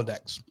about the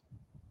Rolodex.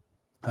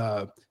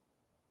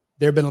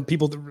 There have been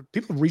people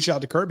reach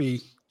out to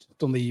Kirby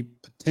on the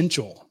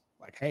potential,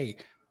 like, hey,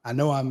 I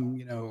know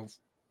I'm,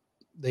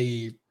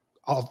 the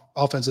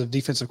offensive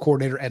defensive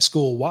coordinator at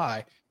school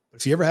Y,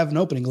 but if you ever have an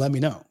opening, let me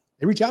know.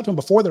 They reach out to him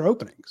before their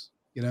openings,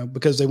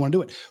 because they want to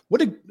do it.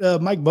 What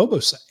did Mike Bobo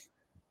say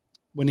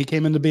when he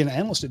came in to be an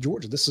analyst at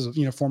Georgia? This is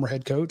a former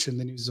head coach, and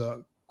then he's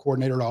a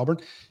coordinator at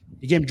Auburn.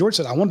 He came to Georgia,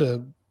 said, I wanted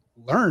to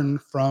learn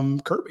from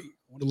Kirby.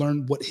 I want to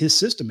learn what his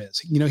system is.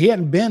 He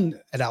hadn't been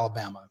at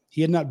Alabama. He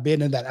had not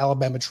been in that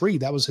Alabama tree.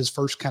 That was his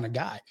first kind of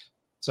guy.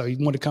 So he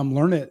wanted to come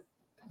learn it.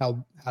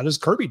 How does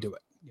Kirby do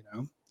it?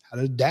 How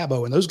does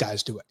Dabo and those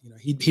guys do it?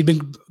 He'd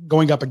been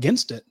going up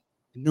against it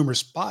in numerous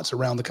spots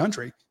around the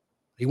country.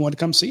 He wanted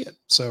to come see it.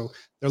 So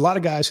there are a lot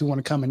of guys who want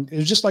to come, and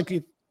it's just like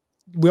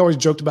we always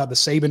joked about the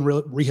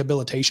Saban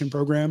rehabilitation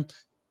program.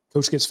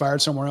 Coach gets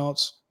fired somewhere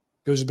else,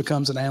 goes and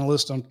becomes an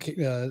analyst on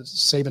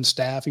Saban's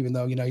staff, even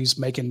though was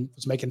making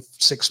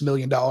 $6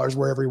 million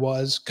wherever he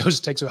was. Goes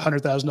and takes a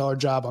 $100,000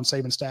 job on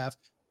Saban's staff.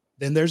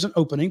 Then there's an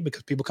opening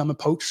because people come and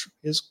poach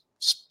his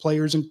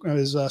players and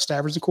his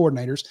staffers and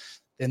coordinators.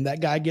 Then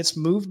that guy gets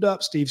moved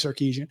up, Steve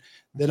Sarkisian.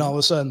 Then all of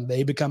a sudden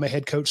they become a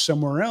head coach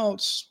somewhere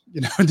else.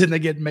 And then they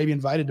get maybe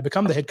invited to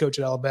become the head coach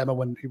at Alabama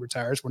when he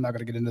retires. We're not going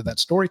to get into that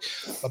story.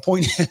 The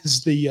point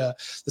is the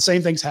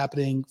same thing's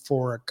happening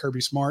for Kirby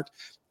Smart.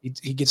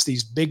 He gets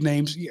these big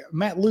names.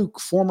 Matt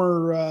Luke,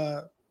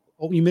 former,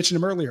 you mentioned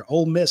him earlier,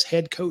 Ole Miss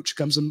head coach,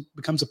 comes and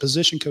becomes a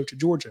position coach at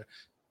Georgia,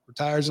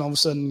 retires, and all of a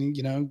sudden,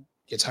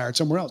 gets hired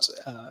somewhere else.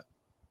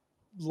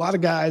 A lot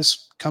of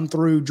guys come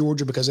through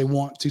Georgia because they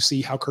want to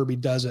see how Kirby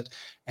does it,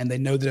 and they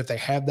know that if they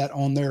have that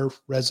on their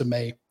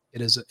resume,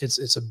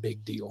 it's a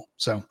big deal.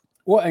 So,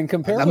 well, and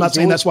I'm not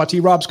saying that's why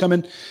TRob's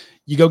coming.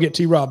 You go get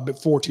TRob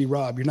before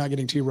TRob. You're not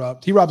getting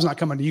TRob. TRob's not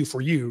coming to you for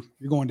you.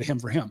 You're going to him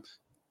for him.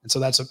 And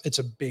so it's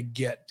a big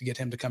get to get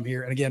him to come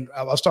here. And again,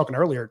 I was talking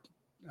earlier,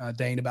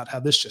 Dane, about how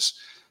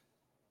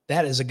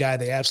that is a guy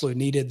they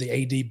absolutely needed. The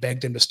AD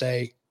begged him to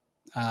stay.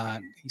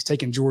 He's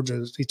taking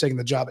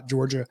the job at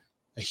Georgia.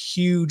 A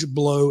huge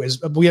blow. As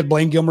we had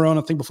Blaine Gilmer on,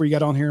 I think, before you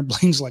got on here, and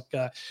Blaine's like,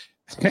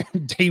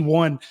 day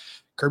one,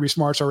 Kirby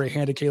Smart's already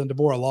handed Kalen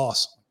DeBoer a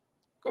loss.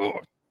 Oh,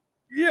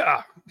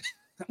 yeah.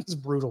 That was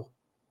brutal.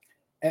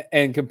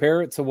 And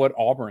compare it to what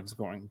Auburn's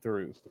going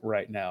through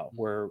right now,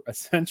 where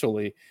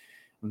essentially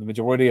the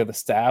majority of the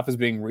staff is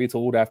being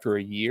retooled after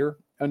a year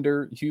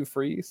under Hugh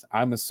Freeze.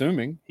 I'm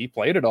assuming he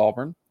played at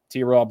Auburn.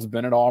 TRob's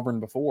been at Auburn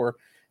before.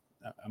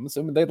 I'm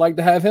assuming they'd like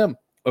to have him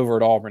over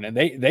at Auburn, and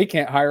they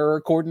can't hire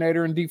a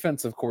coordinator and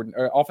offensive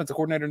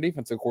coordinator and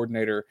defensive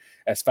coordinator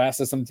as fast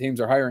as some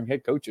teams are hiring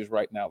head coaches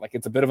right now. Like,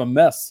 it's a bit of a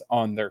mess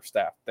on their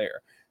staff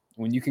there.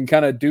 When you can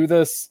kind of do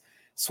this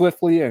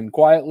swiftly and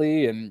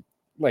quietly, and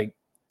like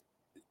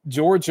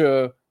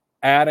Georgia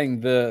adding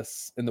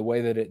this in the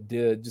way that it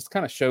did just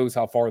kind of shows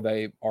how far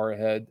they are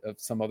ahead of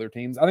some other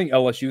teams. I think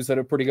LSU's had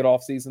a pretty good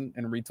offseason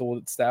and retooled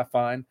its staff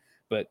fine,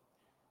 but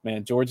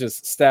man, Georgia's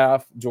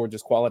staff,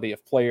 Georgia's quality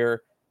of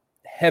player,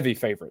 heavy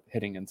favorite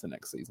heading into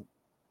next season.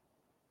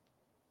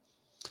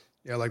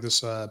 Yeah, like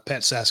this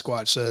Pet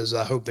Sasquatch says,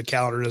 I hope the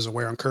calendar doesn't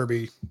wear on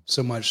Kirby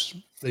so much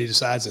that he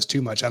decides it's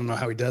too much. I don't know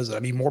how he does it.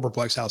 I'm even more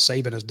perplexed how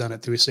Saban has done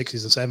it through his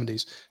 60s and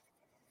 70s.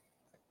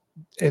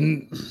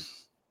 And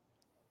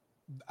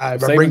I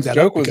bring that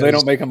joke up was they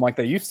don't make them like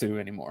they used to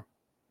anymore.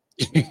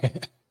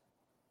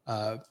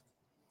 My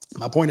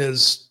point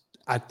is,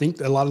 I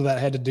think a lot of that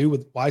had to do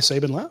with why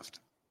Saban left.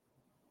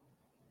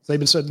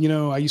 Saban said,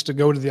 I used to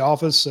go to the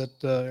office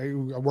I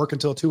work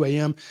until 2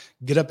 a.m.,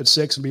 get up at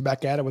 6 and be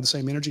back at it with the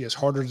same energy. It's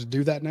harder to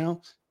do that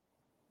now.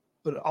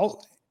 But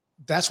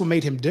that's what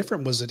made him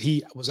different, was that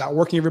he was out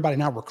working everybody,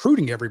 now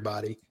recruiting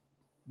everybody.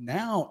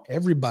 Now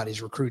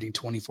everybody's recruiting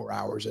 24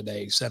 hours a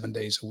day, 7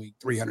 days a week,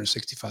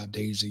 365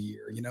 days a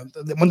year.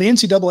 When the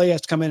NCAA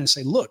has to come in and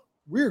say, look,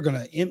 we're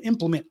going to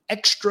implement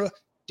extra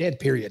dead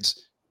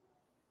periods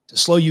to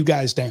slow you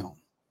guys down,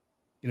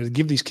 to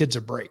give these kids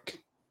a break.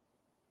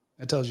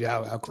 That tells you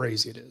how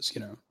crazy it is,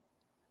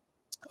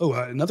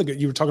 another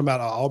good, you were talking about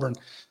Auburn,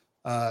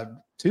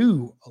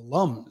 two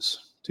Auburn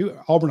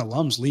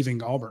alums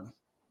leaving Auburn.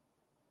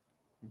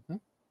 Mm-hmm.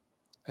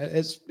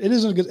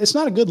 It's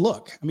not a good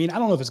look. I mean, I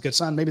don't know if it's a good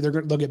sign. Maybe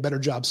they'll get better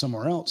jobs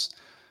somewhere else.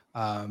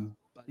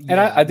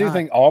 I do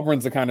think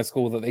Auburn's the kind of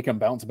school that they can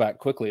bounce back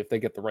quickly if they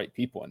get the right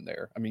people in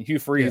there. I mean, Hugh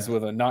Freeze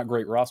with a not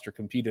great roster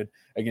competed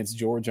against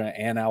Georgia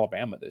and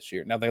Alabama this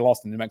year. Now they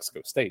lost to New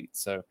Mexico State,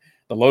 so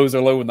the lows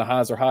are low and the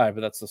highs are high.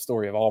 But that's the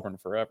story of Auburn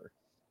forever.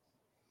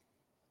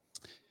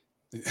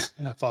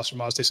 Foster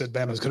Moss, they said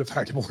Bama's going to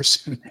fire DeBoer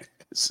soon.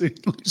 As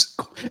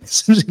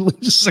soon as he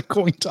loses a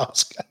coin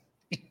toss.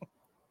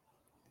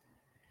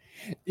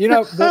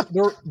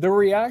 The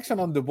reaction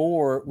on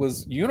DeBoer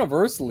was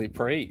universally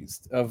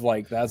praised of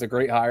that's a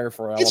great hire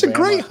for Alabama. It's a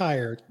great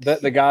hire.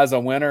 The guy's a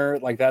winner.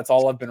 That's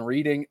all I've been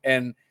reading.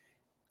 And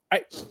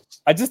I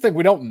just think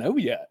we don't know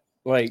yet.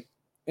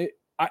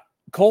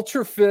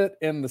 Culture fit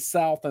in the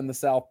South and the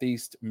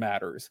Southeast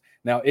matters.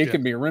 Now it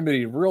can be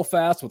remedied real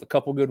fast with a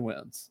couple good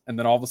wins. And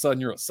then all of a sudden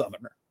you're a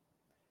Southerner.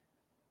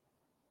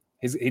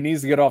 He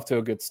needs to get off to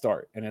a good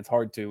start. And it's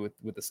hard to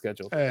with the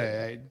schedule.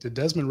 Hey, did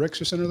Desmond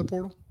Richter enter the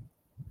portal?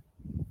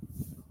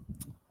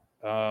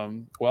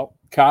 Well,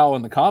 Kyle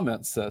in the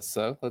comments says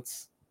so.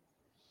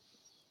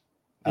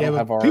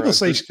 People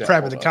say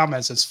crap in the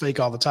comments that's fake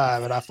all the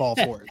time, and I fall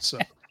for it. So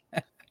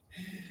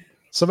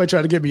somebody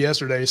tried to get me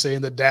yesterday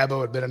saying that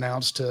Dabo had been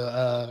announced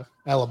to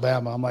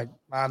Alabama. I'm like,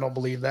 I don't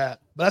believe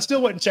that, but I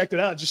still went and checked it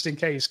out just in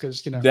case,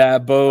 because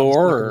Dabo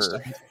or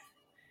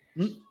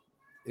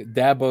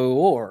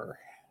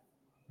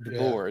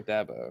DeBoer,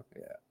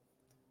 yeah.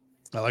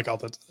 I like all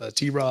the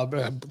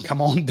TRob.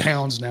 Come on,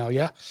 Downs now,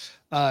 yeah.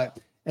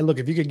 And look,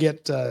 if you could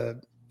get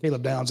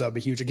Caleb Downs, that would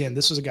be huge. Again,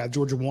 this is a guy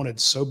Georgia wanted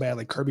so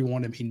badly. Kirby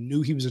wanted him. He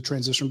knew he was a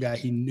transitional guy.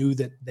 He knew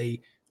that they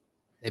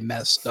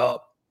messed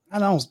up. I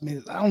don't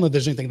know if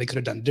there's anything they could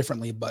have done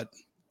differently, but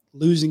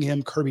losing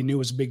him, Kirby knew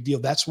was a big deal.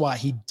 That's why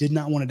he did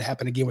not want it to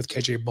happen again with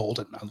KJ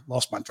Bolden. I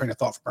lost my train of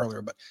thought from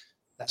earlier, but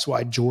that's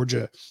why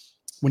Georgia,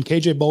 when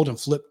KJ Bolden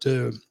flipped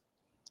from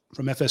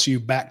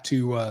FSU back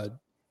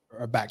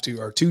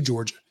to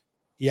Georgia,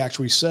 he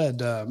actually said,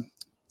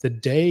 the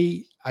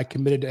day I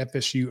committed to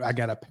FSU, I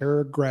got a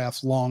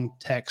paragraph-long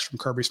text from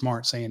Kirby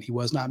Smart saying he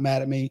was not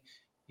mad at me.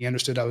 He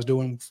understood I was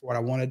doing what I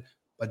wanted,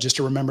 but just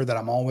to remember that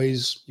I'm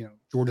always,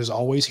 Georgia's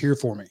always here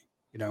for me,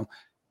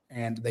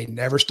 and they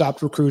never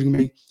stopped recruiting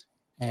me.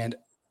 And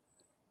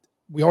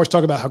we always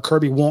talk about how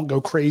Kirby won't go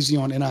crazy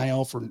on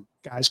NIL for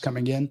guys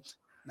coming in.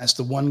 That's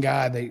the one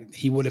guy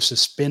he would have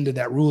suspended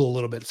that rule a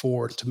little bit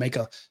for, to make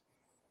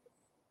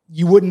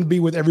you wouldn't be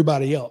with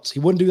everybody else. He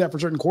wouldn't do that for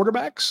certain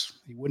quarterbacks.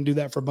 He wouldn't do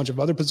that for a bunch of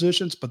other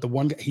positions. But the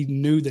one guy, he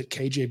knew that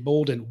KJ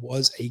Bolden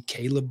was a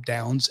Caleb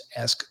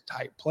Downs-esque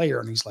type player.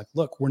 And he's like,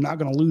 look, we're not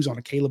going to lose on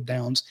a Caleb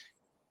Downs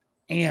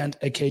and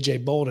a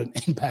KJ Bolden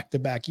in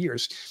back-to-back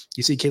years.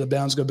 You see Caleb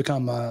Downs going to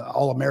become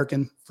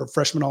All-American, for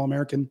freshman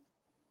All-American,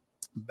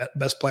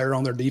 best player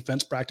on their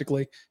defense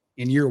practically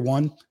in year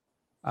one.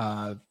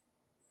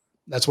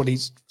 That's what he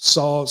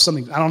saw.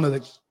 Something, I don't know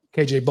that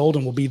KJ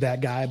Bolden will be that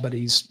guy, but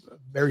he's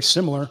very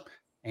similar,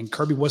 and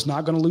Kirby was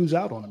not going to lose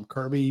out on him.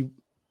 Kirby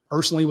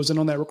personally was in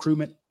on that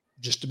recruitment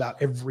just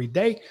about every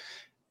day.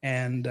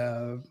 And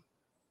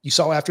you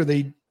saw after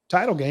the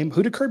title game,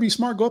 who did Kirby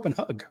Smart go up and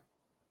hug?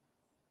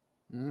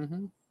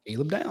 Mm-hmm.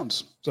 Caleb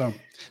Downs. So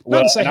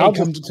not to say he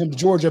comes to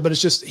Georgia, but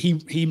it's just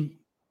he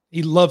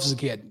loves the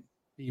kid.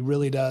 He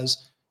really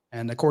does.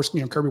 And of course,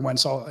 Kirby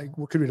went and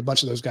recruited a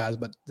bunch of those guys,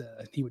 but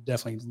he would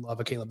definitely love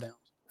a Caleb Downs.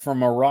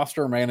 From a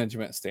roster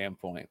management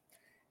standpoint,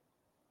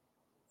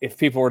 if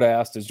people were to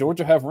ask, does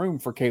Georgia have room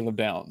for Caleb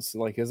Downs?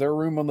 Is there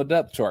room on the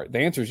depth chart? The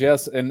answer is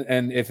yes.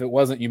 And if it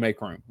wasn't, you make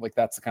room.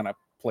 That's the kind of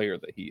player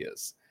that he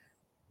is.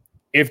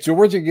 If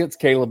Georgia gets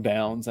Caleb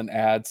Downs and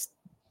adds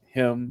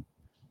him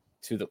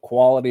to the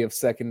quality of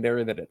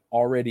secondary that it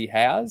already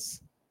has,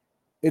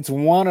 it's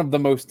one of the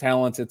most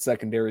talented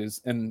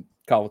secondaries in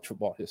college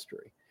football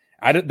history.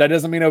 That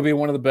doesn't mean it'll be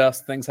one of the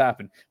best things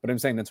happen, but I'm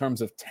saying in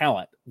terms of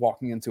talent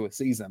walking into a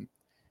season,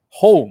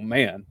 oh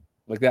man,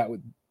 that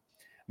would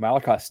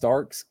Malachi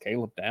Starks,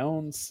 Caleb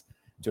Downs,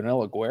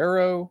 Jonell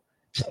Aguero,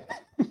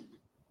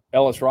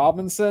 Ellis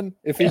Robinson,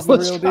 if he's the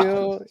real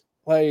deal.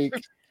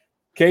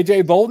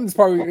 KJ Bolden's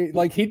probably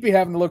he'd be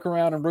having to look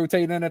around and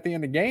rotate in at the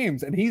end of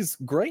games, and he's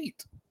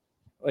great.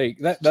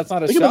 That's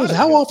not a shot.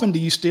 How often do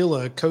you steal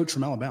a coach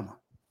from Alabama?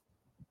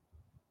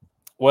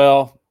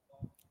 Well,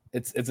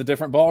 it's a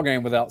different ball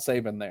game without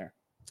Saban there.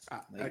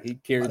 He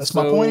carried. That's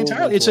my point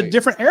entirely. It's a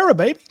different era,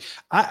 baby.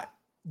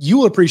 You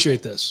will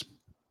appreciate this.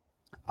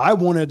 I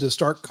wanted to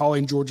start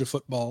calling Georgia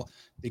football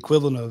the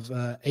equivalent of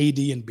AD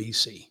and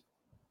BC.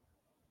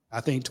 I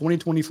think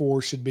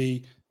 2024 should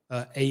be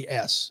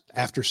AS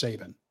after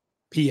Saban,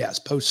 PS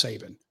post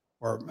Saban,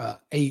 or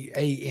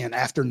AN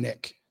after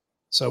Nick.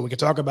 So we could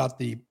talk about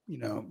the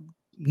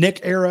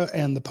Nick era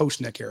and the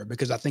post Nick era,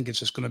 because I think it's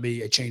just going to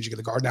be a changing of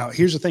the guard. Now,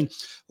 here's the thing: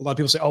 a lot of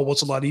people say, "Oh, well,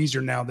 it's a lot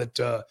easier now that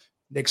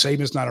Nick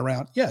Saban's not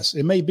around." Yes,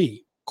 it may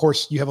be. Of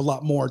course, you have a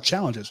lot more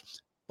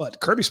challenges, but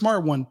Kirby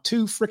Smart won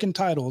 2 freaking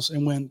titles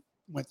and went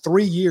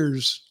 3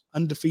 years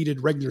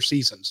undefeated regular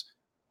seasons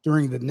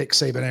during the Nick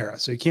Saban era.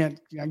 So you can't,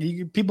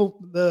 we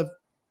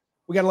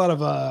got a lot of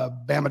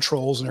Bama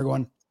trolls, and they're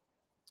going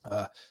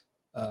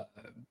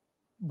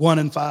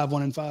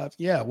 1-5.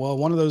 Yeah. Well,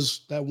 one of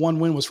those, that one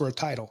win was for a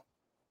title.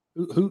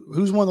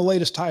 Who's won the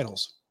latest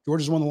titles?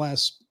 Georgia's won the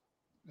last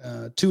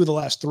 2 of the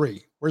last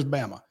 3. Where's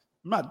Bama?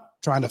 I'm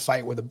not trying to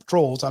fight with the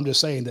trolls. I'm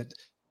just saying that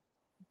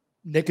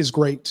Nick is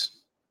great.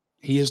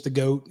 He is the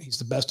GOAT. He's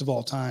the best of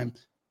all time.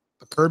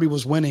 But Kirby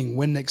was winning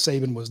when Nick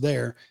Saban was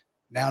there.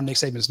 Now Nick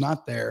Saban's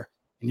not there,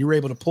 and you were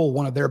able to pull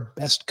one of their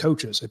best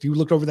coaches. If you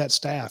looked over that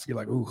staff, you're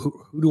like, ooh,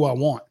 who do I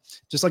want?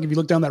 Just like if you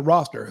look down that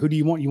roster, who do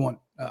you want? You want,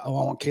 I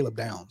want Caleb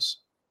Downs.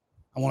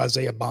 I want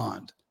Isaiah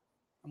Bond.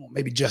 I want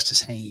maybe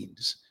Justice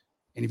Haynes.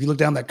 And if you look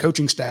down that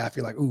coaching staff,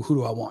 you're like, ooh, who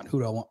do I want? Who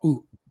do I want?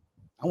 Ooh,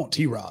 I want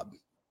TRob.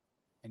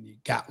 And you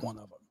got one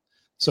of them.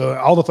 So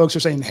all the folks are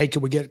saying, hey,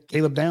 could we get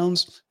Caleb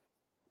Downs?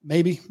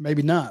 Maybe,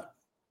 maybe not.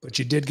 But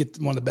you did get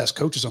one of the best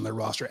coaches on their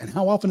roster. And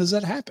how often does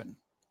that happen?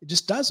 It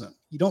just doesn't.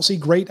 You don't see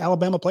great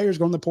Alabama players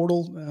go in the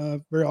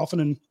portal very often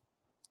and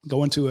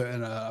go into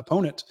an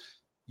opponent.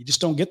 You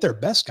just don't get their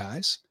best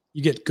guys.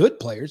 You get good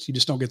players. You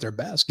just don't get their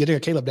best. Getting a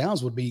Caleb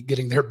Downs would be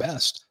getting their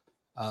best.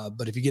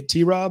 But if you get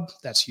TRob,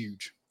 that's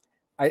huge.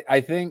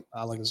 I think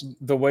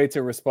the way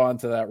to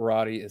respond to that,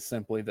 Roddy, is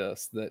simply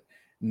this, that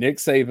Nick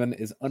Saban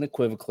is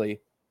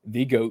unequivocally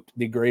the GOAT,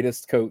 the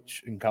greatest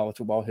coach in college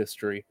football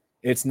history.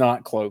 It's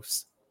not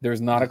close. There's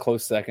not a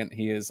close second.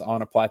 He is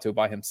on a plateau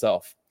by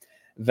himself.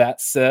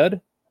 That said,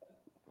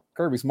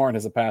 Kirby Smart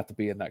has a path to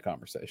be in that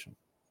conversation.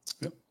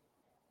 Yep.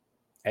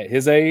 At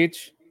his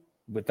age,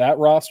 with that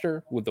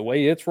roster, with the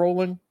way it's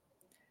rolling,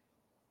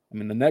 I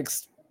mean, the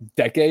next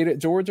decade at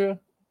Georgia,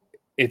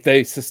 if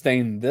they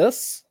sustain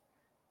this,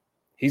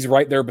 he's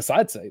right there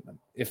beside Saban,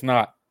 if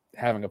not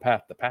having a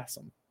path to pass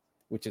him,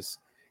 which is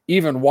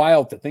even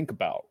wild to think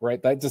about,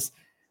 right? That just,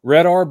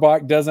 Red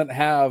Auerbach doesn't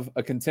have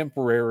a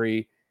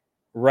contemporary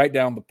right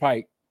down the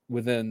pike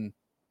within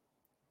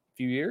a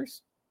few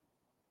years.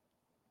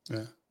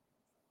 Yeah.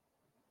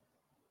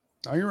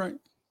 Oh, you're right.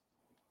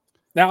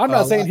 Now, I'm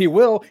not saying he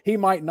will. He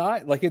might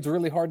not. Like, it's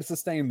really hard to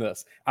sustain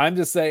this. I'm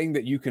just saying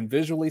that you can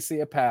visually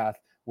see a path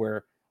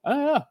where,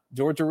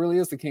 Georgia really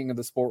is the king of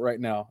the sport right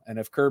now. And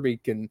if Kirby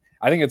can,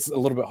 I think it's a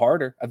little bit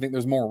harder. I think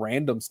there's more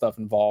random stuff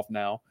involved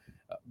now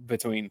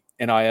between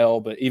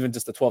NIL, but even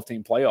just the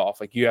 12-team playoff.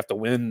 Like, you have to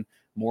win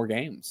more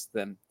games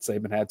than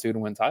Saban had to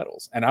win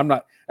titles. And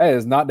that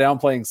is not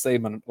downplaying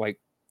Saban. Like,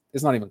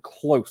 it's not even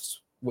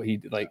close what he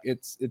did. Like,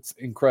 it's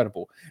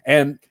incredible.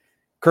 And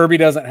Kirby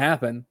doesn't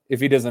happen if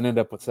he doesn't end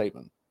up with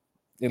Saban,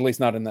 at least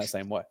not in that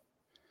same way.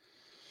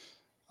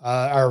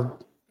 Our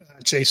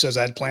Chase says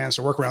I had plans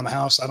to work around the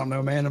house. I don't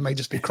know, man. It may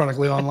just be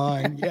chronically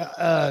online.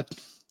 Yeah.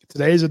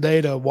 Today's a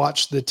day to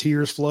watch the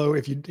tears flow.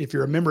 If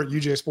you're a member at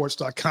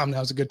UGAsports.com,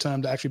 now's a good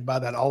time to actually buy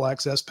that all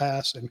access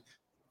pass and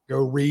go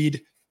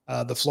read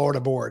the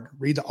Florida board,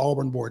 read the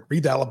Auburn board,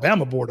 read the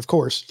Alabama board, of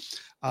course.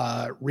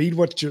 Read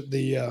what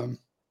the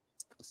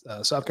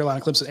South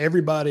Carolina Clemson.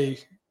 Everybody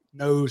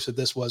knows that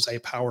this was a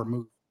power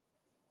move.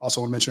 Also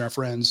want to mention our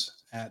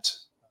friends at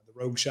the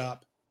Rogue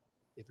Shop.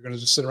 If you're going to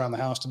just sit around the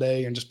house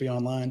today and just be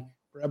online,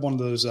 grab one of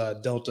those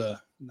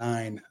Delta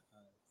 9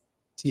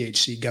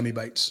 THC gummy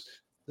bites.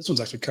 This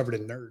one's actually covered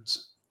in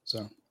nerds.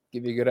 So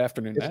give you a good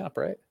afternoon nap,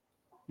 right?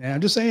 Yeah,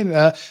 I'm just saying.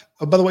 By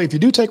the way, if you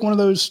do take one of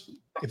those,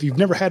 if you've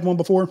never had one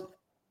before,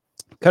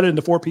 cut it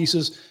into 4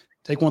 pieces,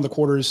 take one of the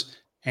quarters,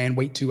 and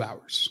wait 2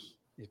 hours.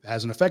 If it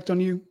has an effect on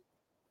you,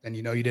 then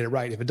you know you did it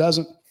right. If it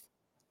doesn't,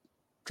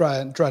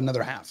 try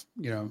another half.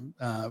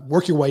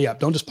 Work your way up.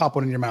 Don't just pop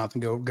one in your mouth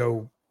and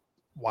go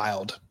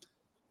wild.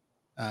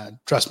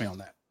 Trust me on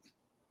that.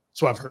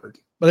 That's what I've heard.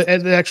 But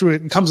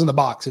it comes in the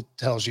box. It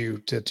tells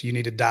you you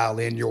need to dial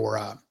in your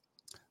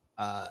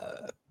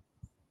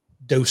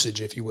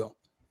dosage, if you will.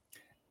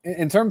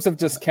 In terms of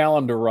just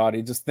calendar,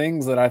 Roddy, just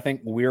things that I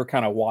think we're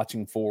kind of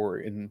watching for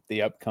in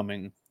the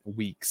upcoming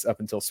weeks up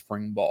until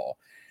spring ball.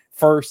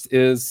 First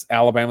is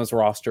Alabama's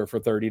roster for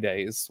 30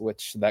 days,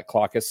 which that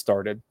clock has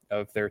started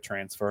of their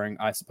transferring.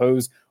 I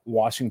suppose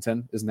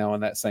Washington is now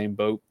in that same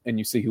boat, and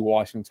you see who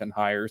Washington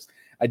hires.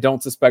 I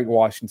don't suspect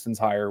Washington's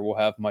hire will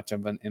have much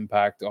of an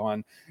impact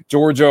on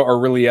Georgia or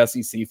really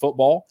SEC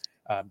football.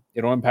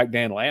 It'll impact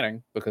Dan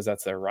Lanning because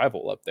that's their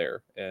rival up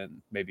there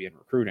and maybe in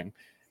recruiting.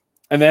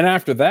 And then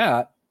after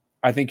that,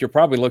 I think you're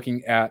probably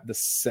looking at the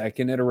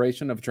second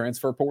iteration of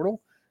transfer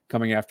portal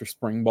coming after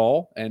spring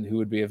ball and who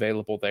would be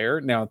available there.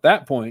 Now, at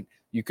that point,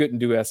 you couldn't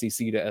do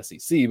SEC to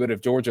SEC. But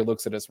if Georgia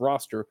looks at its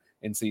roster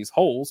and sees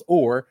holes,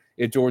 or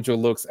if Georgia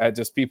looks at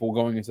just people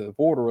going into the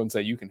portal and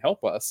say, you can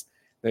help us,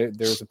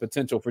 there's a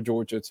potential for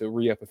Georgia to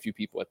re-up a few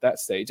people at that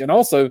stage and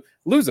also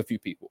lose a few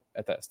people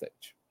at that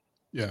stage.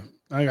 Yeah,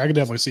 I could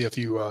definitely see a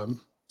few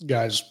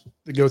guys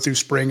that go through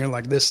spring and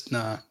like this.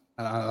 Nah,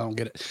 I don't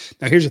get it.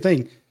 Now, here's the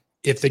thing.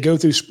 If they go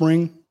through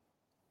spring,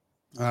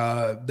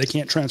 they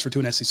can't transfer to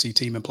an SEC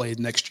team and play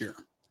next year.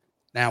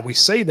 Now, we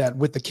say that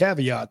with the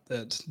caveat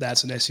that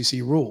that's an SEC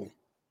rule.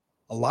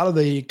 A lot of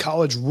the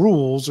college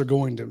rules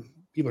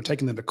people are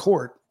taking them to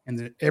court,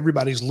 and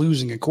everybody's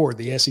losing in court,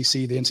 the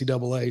SEC, the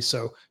NCAA.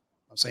 So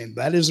I'm saying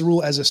that is the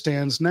rule as it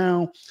stands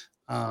now.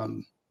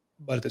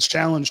 But if it's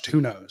challenged,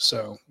 who knows?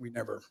 So we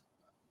never.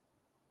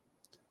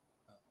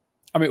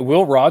 I mean,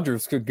 Will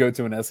Rogers could go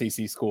to an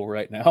SEC school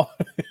right now,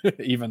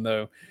 even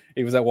though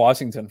he was at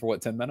Washington for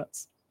 10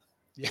 minutes?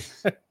 Yeah.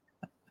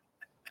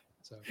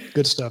 So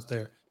good stuff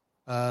there.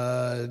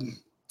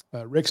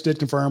 Rick's did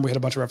confirm. We had a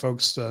bunch of our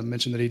folks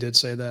mention that he did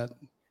say that.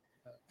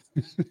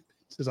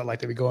 Says I'd like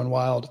to be going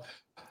wild.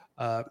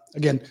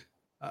 Again,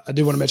 I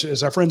do want to mention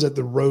is our friends at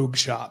the Rogue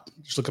Shop.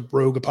 Just look up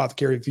Rogue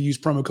Apothecary. If you use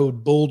promo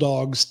code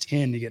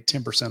Bulldogs10, you get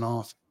 10%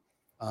 off.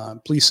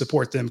 Please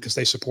support them because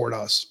they support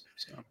us.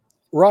 So.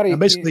 Radi,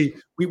 basically,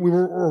 we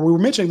were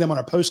mentioning them on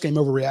our post game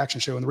overreaction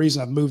show, and the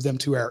reason I've moved them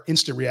to our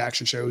instant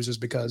reaction shows is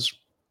because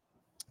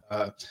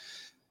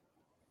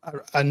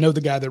I know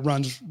the guy that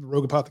runs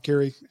Rogue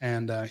Apothecary,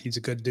 and he's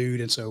a good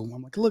dude. And so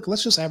I'm like, look,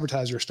 let's just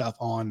advertise your stuff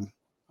on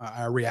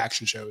our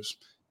reaction shows.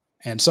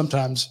 And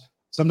sometimes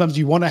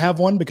you want to have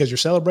one because you're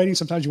celebrating.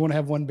 Sometimes you want to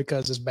have one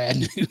because it's bad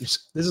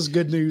news. This is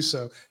good news.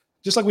 So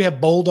just like we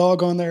have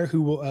Bulldog on there,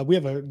 who we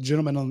have a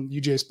gentleman on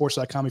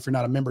UGAsports.com. If you're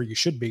not a member, you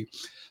should be.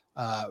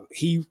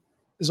 He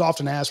is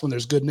often asked when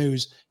there's good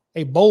news,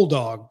 hey,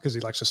 Bulldog, because he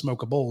likes to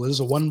smoke a bowl. This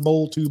is a 1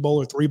 bowl, 2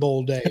 bowl, or 3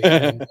 bowl day.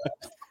 And,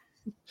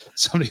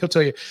 somebody will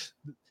tell you,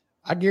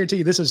 I guarantee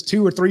you this is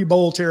 2 or 3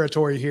 bowl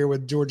territory here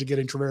with Georgia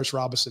getting Travaris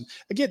Robinson.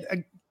 Again,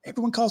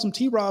 everyone calls him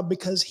TRob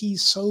because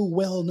he's so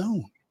well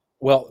known.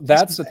 Well,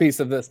 that's the piece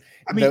of this.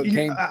 I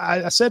mean,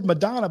 I said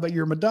Madonna, but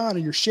you're Madonna,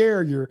 you're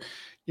Cher, you're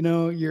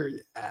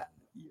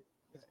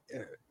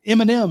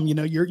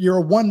Eminem, you're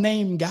a one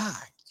name guy.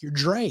 You're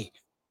Dre.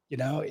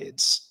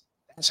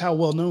 That's how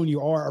well known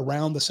you are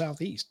around the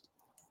Southeast.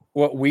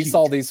 Well, we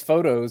saw these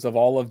photos of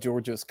all of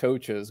Georgia's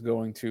coaches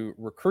going to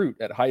recruit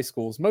at high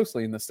schools,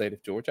 mostly in the state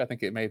of Georgia. I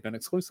think it may have been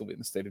exclusively in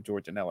the state of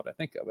Georgia now that I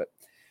think of it.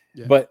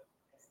 Yeah. But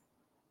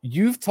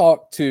you've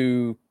talked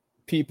to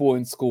people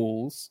in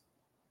schools.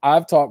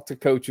 I've talked to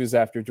coaches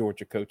after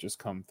Georgia coaches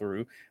come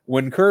through.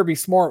 When Kirby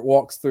Smart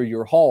walks through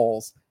your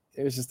halls,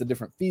 there's just a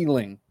different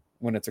feeling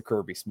when it's a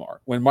Kirby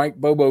Smart. When Mike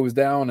Bobo is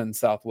down in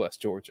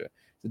Southwest Georgia,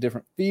 it's a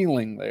different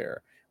feeling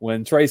there.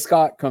 When Trey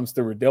Scott comes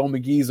through, Dell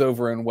McGee's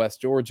over in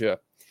West Georgia,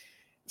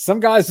 some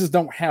guys just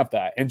don't have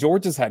that. And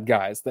Georgia's had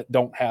guys that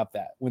don't have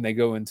that when they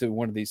go into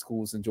one of these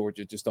schools in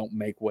Georgia, just don't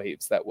make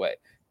waves that way.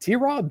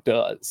 TRob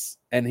does.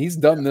 And he's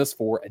done this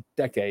for a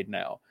decade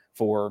now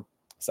for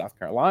South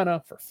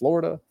Carolina, for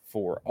Florida,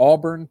 for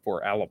Auburn,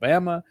 for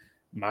Alabama,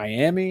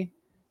 Miami,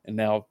 and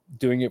now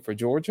doing it for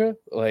Georgia.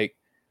 Like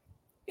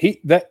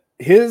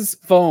his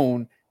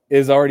phone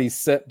is already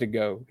set to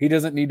go. He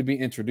doesn't need to be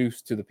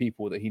introduced to the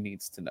people that he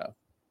needs to know.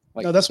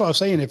 Like, no, that's what I was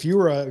saying. If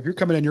you're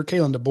coming in, you're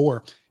Kalen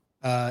DeBoer.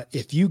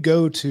 If you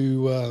go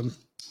to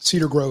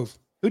Cedar Grove,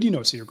 who do you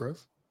know at Cedar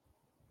Grove?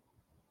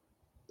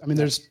 I mean,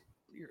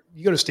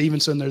 you go to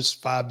Stevenson, there's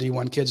 5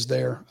 D1 kids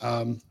there.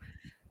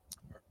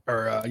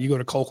 Or you go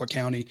to Colquitt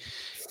County,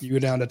 you go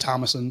down to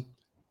Thomason,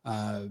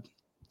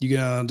 you go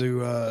down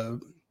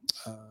to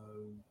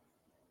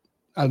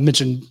I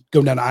mentioned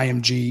going down to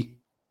IMG.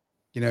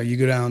 You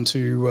go down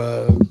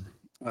to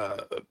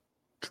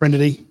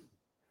Trinity.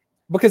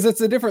 Because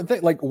it's a different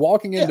thing, like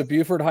walking into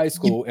Buford High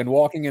School and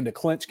walking into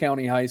Clinch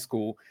County High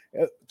School,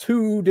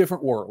 2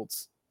 different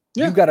worlds.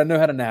 Yeah. You've got to know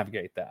how to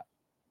navigate that.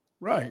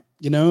 Right.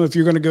 If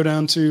you're going to go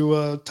down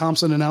to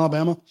Thompson in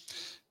Alabama,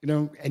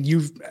 and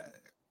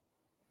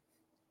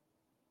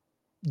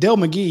Dell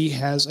McGee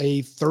has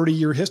a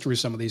 30-year history of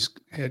some of these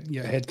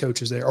head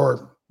coaches there,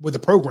 or with the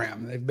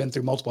program. They've been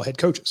through multiple head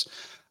coaches.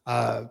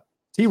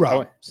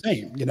 TRob,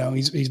 same.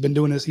 He's been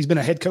doing this. He's been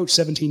a head coach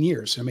 17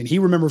 years. I mean, he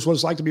remembers what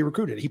it's like to be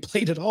recruited. He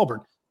played at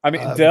Auburn. I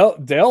mean,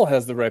 Dell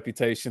has the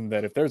reputation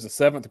that if there's a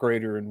 7th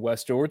grader in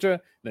West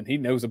Georgia, then he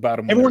knows about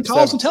him. Everyone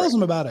calls and tells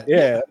him about it.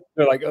 Yeah.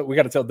 They're like, we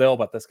got to tell Dell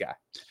about this guy.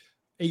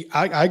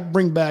 I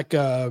bring back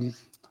Ben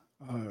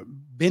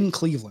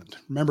Cleveland.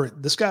 Remember,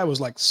 this guy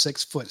was like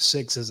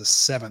 6'6" as a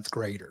 7th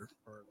grader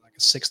or like a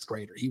 6th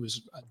grader. He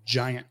was a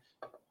giant.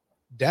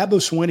 Dabo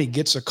Swinney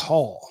gets a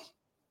call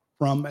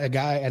from a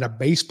guy at a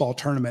baseball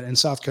tournament in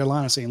South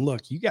Carolina saying,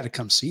 look, you got to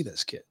come see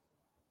this kid.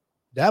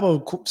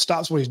 Dabo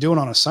stops what he's doing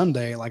on a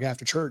Sunday, like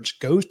after church,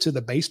 goes to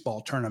the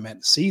baseball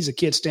tournament, sees a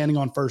kid standing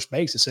on first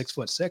base at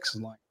 6'6",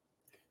 and like,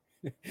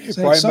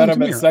 probably met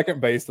him at second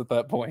base at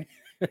that point.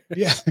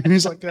 Yeah. And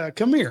he's like,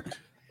 come here.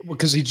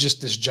 Because he's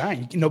just this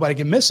giant. Nobody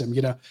can miss him,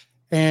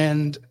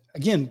 And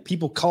again,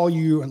 people call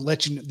you and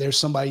let you know there's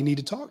somebody you need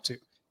to talk to.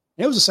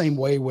 And it was the same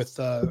way with,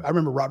 I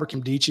remember Robert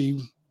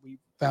Kimdichie. We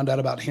found out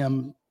about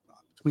him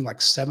between like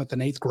 7th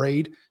and 8th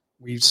grade.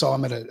 We saw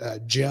him at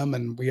a gym,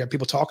 and we had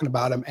people talking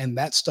about him, and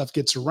that stuff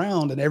gets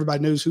around, and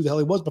everybody knows who the hell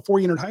he was before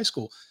he entered high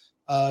school.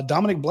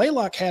 Dominic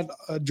Blaylock had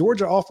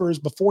Georgia offers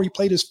before he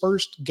played his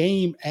first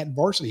game at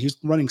varsity. He was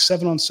running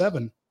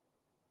 7-on-7.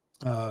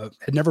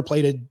 Had never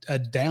played a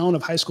down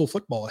of high school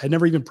football, had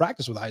never even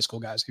practiced with high school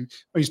guys.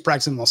 He's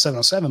practicing on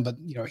 7-on-7, but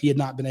he had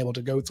not been able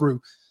to go through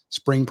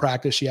spring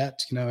practice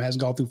yet.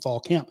 Hasn't gone through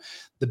fall camp.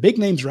 The big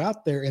names are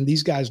out there, and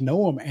these guys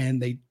know them,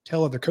 and they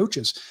tell other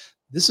coaches.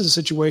 This is a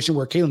situation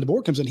where Kalen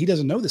DeBoer comes in. He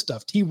doesn't know this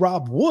stuff.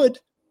 TRob would,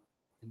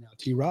 and now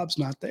TRob's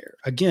not there.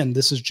 Again,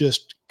 this is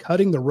just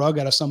cutting the rug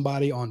out of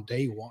somebody on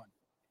day one.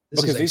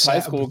 This because is these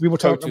high school people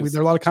coaches, talking. There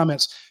are a lot of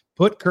comments.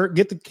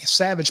 Get the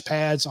Savage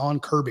pads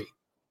on Kirby.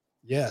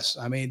 Yes,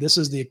 I mean, this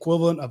is the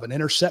equivalent of an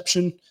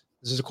interception.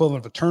 This is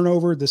equivalent of a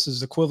turnover. This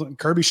is equivalent.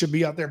 Kirby should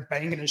be out there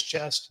banging his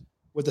chest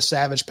with the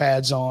Savage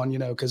pads on,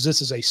 because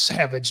this is a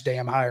savage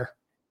damn hire.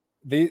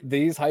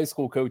 These high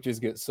school coaches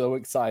get so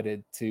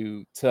excited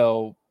to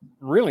tell,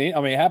 really, I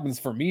mean, it happens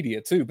for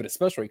media too, but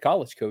especially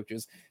college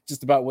coaches,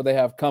 just about what they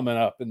have coming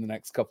up in the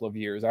next couple of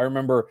years. I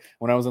remember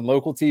when I was in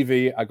local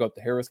TV, I go up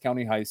to Harris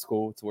County High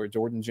School, to where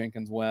Jordan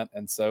Jenkins went.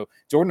 And so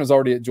Jordan was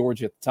already at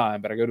Georgia at the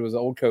time, but I go to his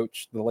old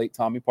coach, the late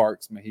Tommy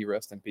Parks, may he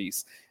rest in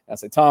peace. And I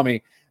say,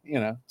 Tommy,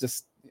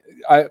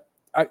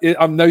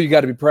 I know you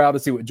got to be proud to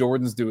see what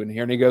Jordan's doing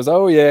here. And he goes,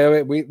 oh,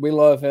 yeah, we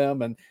love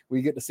him, and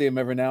we get to see him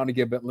every now and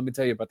again. But let me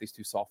tell you about these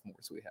 2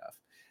 sophomores we have.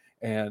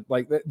 And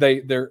like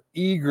they're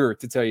eager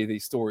to tell you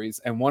these stories.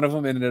 And one of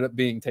them ended up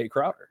being Tay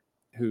Crowder,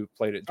 who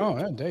played at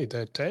Georgia. Oh,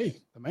 yeah, Tay,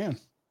 the man.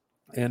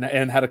 And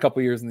had a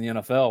couple years in the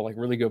NFL, like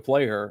really good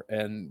player,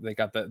 and they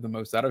got the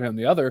most out of him.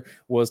 The other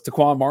was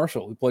Taquan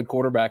Marshall, who played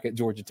quarterback at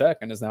Georgia Tech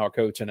and is now a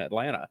coach in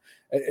Atlanta.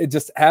 It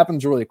just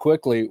happens really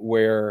quickly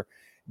where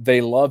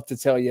they love to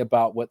tell you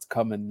about what's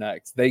coming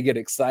next. They get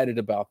excited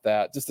about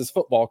that, just as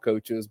football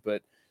coaches.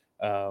 But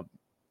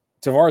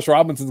Travaris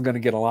Robinson is going to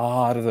get a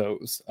lot of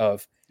those.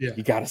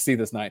 You got to see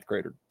this 9th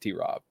grader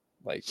TRob.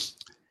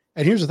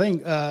 And here's the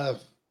thing: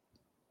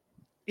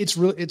 it's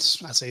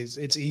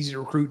easy to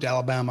recruit to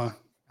Alabama.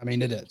 I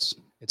mean, it is.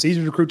 It's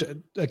easier to recruit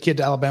a kid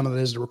to Alabama than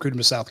it is to recruit him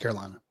to South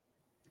Carolina,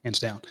 hands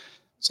down.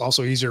 It's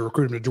also easier to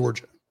recruit him to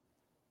Georgia.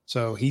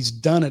 So he's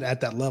done it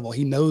at that level.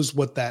 He knows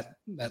what that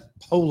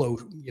polo,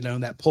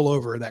 that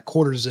pullover, that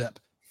quarter zip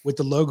with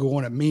the logo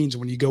on it means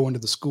when you go into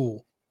the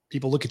school.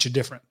 People look at you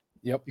different.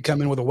 Yep. You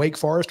come in with a Wake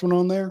Forest one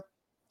on there.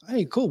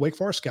 Hey, cool. Wake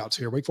Forest scouts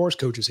here. Wake Forest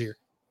coaches here.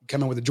 You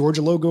come in with a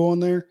Georgia logo on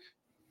there.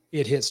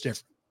 It hits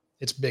different.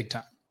 It's big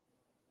time.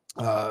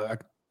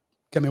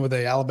 Come in with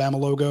the Alabama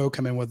logo.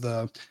 Come in with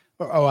the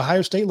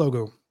Ohio State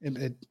logo.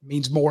 It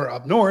means more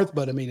up north,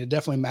 but I mean, it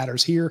definitely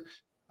matters here.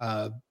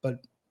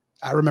 But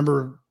I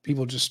remember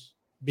people just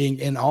being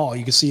in awe.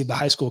 You can see the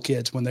high school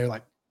kids when they're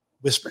like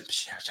whispering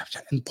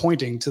and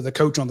pointing to the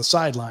coach on the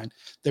sideline.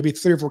 There'd be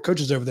 3 or 4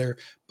 coaches over there,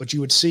 but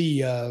you would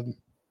see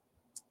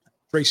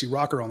Tracy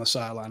Rocker on the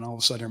sideline. All of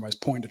a sudden, everybody's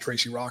pointing to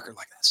Tracy Rocker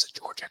like, that's the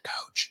Georgia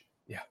coach.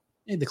 Yeah.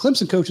 And the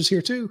Clemson coach is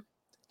here too.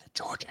 The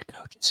Georgia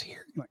coach is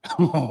here. You're like,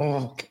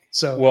 oh, okay.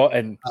 So, well,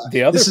 and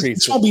the other piece.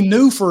 This won't be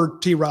new for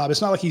TRob.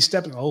 It's not like he's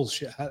stepping, oh,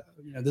 shit.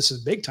 This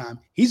is big time.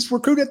 He's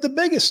recruited at the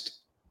biggest.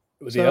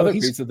 The other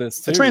piece of this,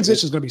 too, the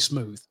transition is going to be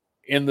smooth.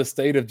 In the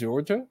state of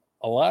Georgia,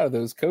 a lot of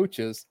those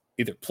coaches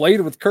either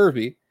played with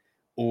Kirby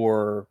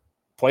or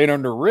played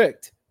under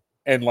Richt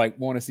and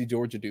want to see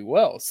Georgia do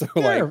well. So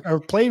or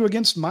played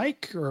against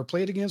Mike or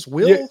played against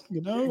Will,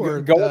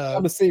 or going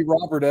down to see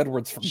Robert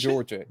Edwards from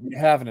Georgia. You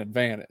have an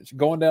advantage.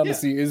 Going down to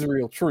see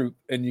Israel Troop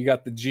and you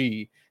got the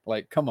G,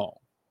 come on.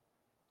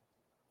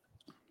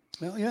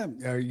 Well, yeah,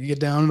 you get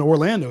down in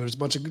Orlando. There's a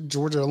bunch of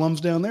Georgia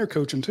alums down there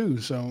coaching too.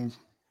 So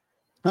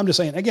I'm just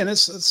saying, again,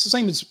 it's the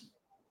same as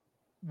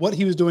what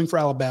he was doing for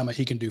Alabama,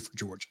 he can do for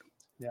Georgia.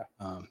 Yeah.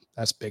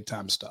 That's big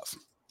time stuff.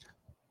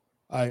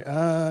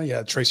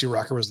 Tracy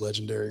Rocker was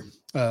legendary.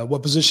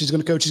 What position he's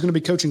going to coach? He's going to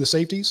be coaching the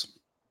safeties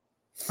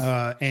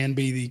and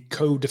be the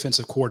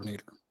co-defensive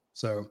coordinator.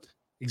 So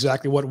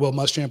exactly what Will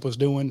Muschamp was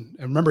doing.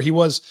 And remember,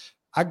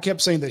 I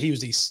kept saying that he was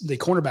the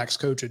cornerbacks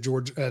coach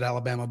at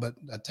Alabama, but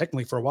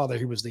technically for a while there,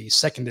 he was the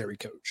secondary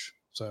coach.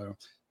 So,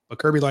 but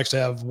Kirby likes to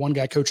have one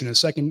guy coaching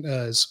his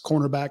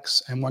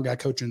cornerbacks and one guy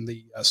coaching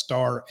the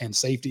star and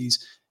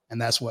safeties. And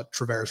that's what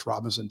Travaris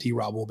Robinson,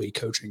 TRob, will be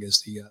coaching is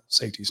the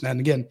safeties. And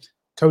again,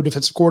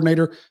 co-defensive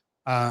coordinator.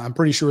 I'm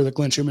pretty sure that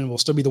Glenn Schumann will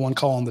still be the one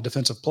calling the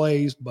defensive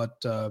plays,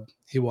 but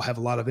he will have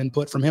a lot of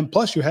input from him.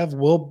 Plus, you have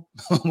Will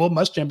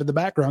Muschamp in the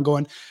background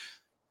going,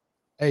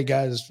 hey,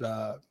 guys,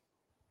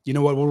 you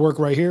know what will work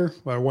right here?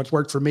 Or what's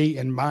worked for me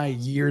in my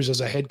years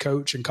as a head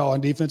coach and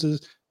calling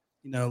defenses?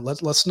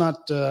 Let's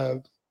not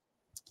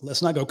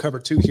go cover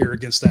 2 here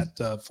against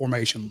that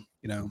formation.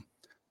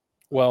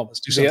 Well, let's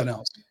do something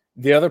else.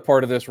 The other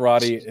part of this,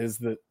 Roddy, is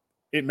that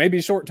it may be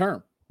short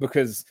term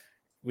because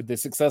with the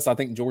success I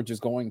think Georgia's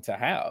going to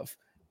have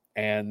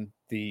and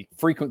the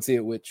frequency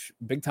at which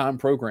big time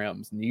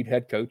programs need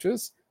head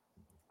coaches,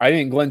 I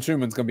think Glenn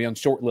Schumann's going to be on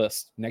short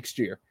list next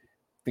year.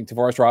 I think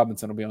Travaris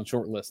Robinson will be on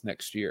short list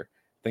next year.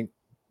 I think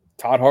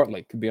Todd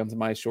Hartley could be on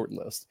my short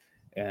list.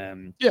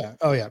 And yeah.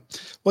 Oh, yeah.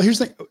 Well, here's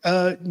the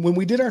thing. When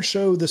we did our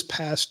show this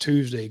past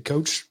Tuesday,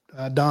 Coach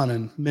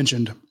Donnan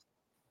mentioned,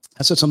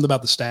 I said something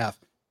about the staff.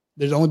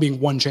 There's only been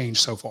one change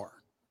so far.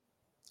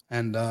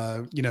 And,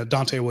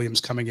 Dante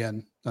Williams coming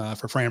in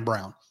for Fran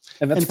Brown.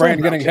 And that's Fran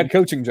getting a head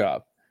coaching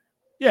job.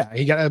 Yeah,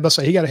 he got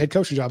a head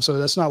coaching job. So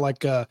that's not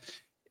like a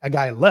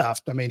guy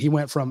left. I mean, he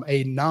went from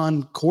a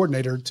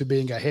non-coordinator to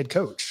being a head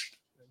coach,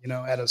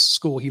 at a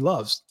school he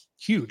loves.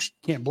 Huge.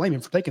 Can't blame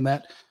him for taking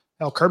that.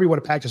 Hell, Kirby would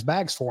have packed his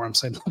bags for him,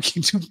 saying, look,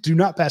 you do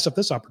not pass up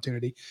this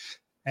opportunity.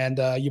 And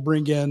you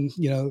bring in,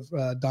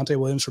 Dante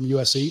Williams from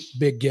USC,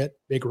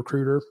 big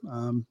recruiter,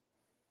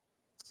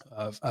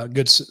 a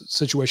good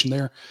situation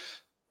there.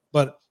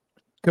 But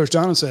Coach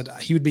Donnan said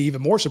he would be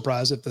even more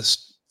surprised if the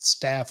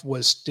staff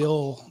was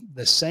still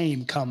the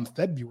same come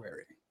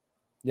February.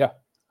 Yeah.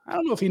 I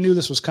don't know if he knew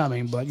this was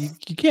coming, but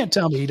you can't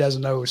tell me he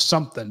doesn't know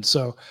something.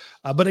 So,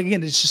 but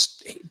again, it's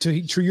just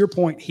to your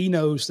point, he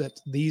knows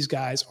that these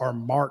guys are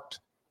marked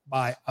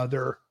by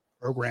other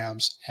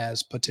programs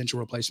as potential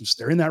replacements.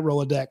 They're in that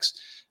Rolodex,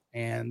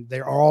 and they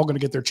are all going to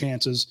get their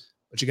chances,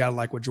 but you got to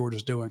like what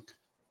Georgia's doing.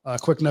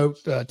 Quick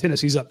note,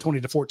 Tennessee's up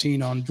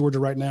 20-14 on Georgia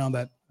right now.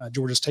 That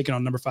Georgia's taking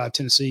on number 5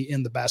 Tennessee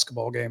in the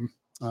basketball game.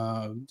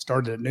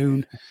 Started at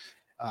noon.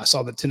 I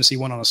saw that Tennessee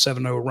went on a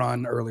 7-0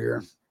 run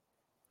earlier.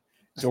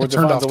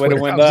 Georgia finds a way to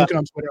win that. Looking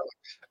on Twitter,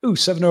 like, ooh,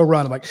 7-0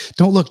 run. I'm like,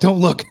 don't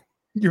look.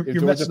 You're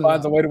Georgia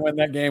finds a way to win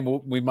that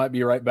game. We might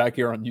be right back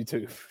here on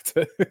YouTube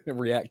to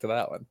react to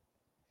that one.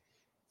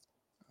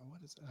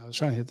 I was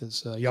trying to hit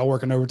this. Y'all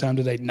working overtime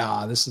today?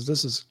 Nah, this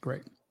is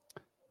great.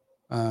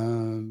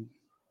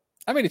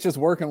 I mean, it's just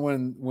working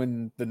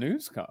when the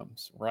news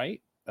comes,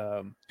 right?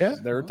 Yeah.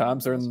 There are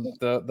times during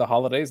the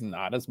holidays,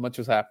 not as much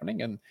is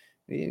happening, and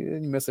you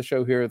miss a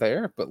show here or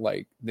there, but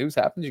like news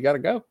happens, you got to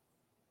go.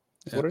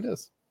 That's what it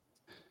is.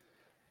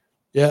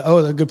 Yeah.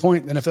 Oh, a good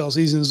point. NFL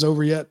season is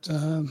over yet.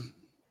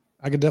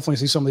 I could definitely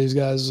see some of these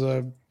guys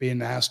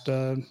being asked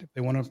if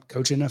they want to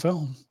coach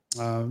NFL.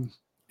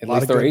 At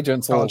least their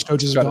agents, college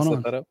coaches have gone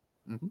on. That up.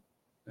 Mm-hmm.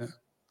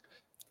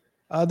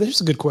 Yeah.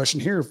 There's a good question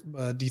here.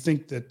 Do you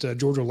think that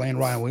Georgia will land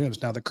Ryan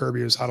Williams now that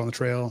Kirby is hot on the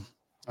trail,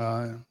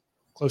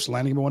 close to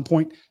landing him at one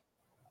point?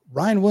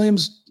 Ryan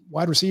Williams,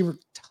 wide receiver,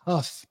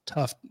 tough.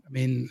 I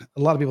mean,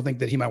 a lot of people think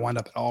that he might wind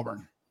up at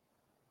Auburn.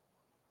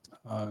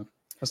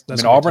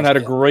 Auburn had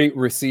a great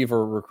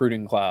receiver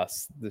recruiting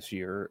class this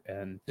year,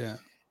 and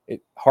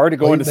it's hard to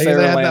go into Saraland.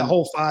 They had that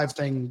whole 5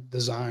 thing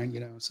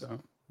design, so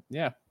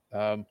yeah,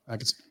 I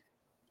could see.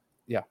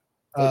 Yeah.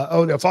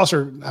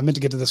 Foster, I meant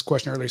to get to this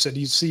question earlier. Said, do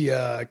you see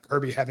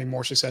Kirby having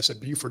more success at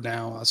Buford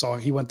now? I saw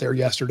he went there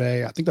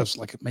yesterday. I think that was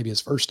like maybe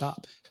his first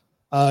stop.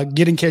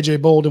 Getting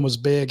KJ Bolden was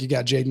big. You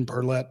got Jaden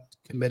Perlette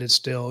committed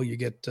still. You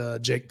get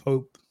Jake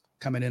Pope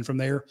coming in from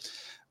there.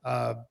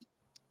 I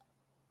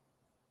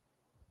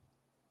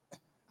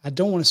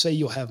don't want to say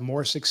you'll have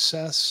more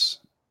success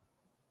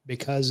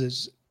because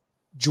it's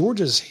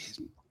Georgia's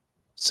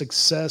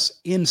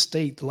success in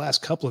state the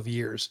last couple of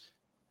years.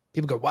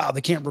 People go, wow, they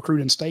can't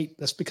recruit in state.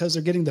 That's because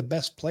they're getting the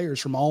best players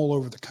from all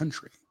over the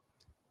country.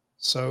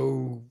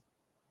 So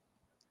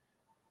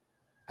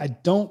I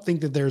don't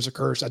think that there's a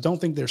curse. I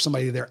don't think there's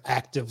somebody there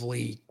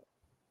actively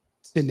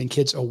sending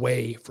kids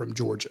away from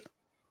Georgia.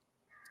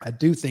 I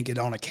do think it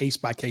on a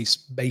case-by-case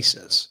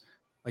basis.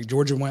 Like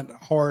Georgia went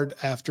hard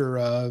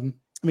after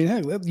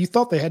you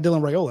thought they had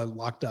Dylan Raiola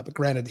locked up.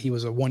 Granted, he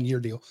was a 1-year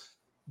deal.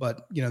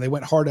 But, they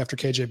went hard after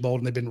KJ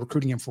Bolden. They've been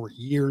recruiting him for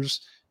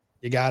years.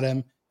 You got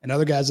him. And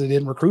other guys that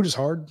didn't recruit as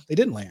hard, they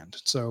didn't land.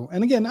 So,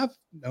 and again,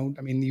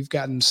 you've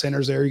gotten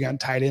centers there. You've gotten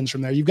tight ends from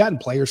there. You've gotten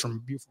players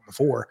from Buford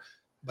before.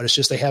 But it's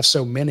just they have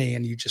so many,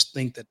 and you just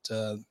think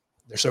that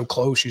they're so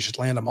close, you should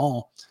land them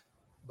all.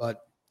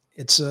 But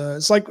it's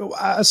like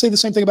I say the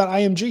same thing about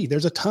IMG.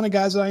 There's a ton of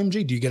guys at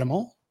IMG. Do you get them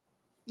all?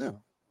 No.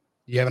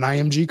 Do you have an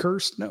IMG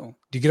curse? No.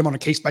 Do you get them on a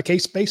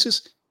case-by-case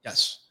basis?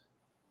 Yes.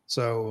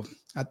 So,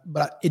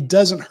 but it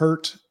doesn't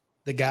hurt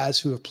the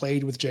guys who have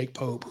played with Jake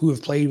Pope, who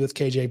have played with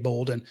KJ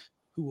Bolden,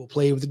 who will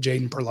play with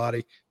Jaden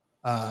Perlotti,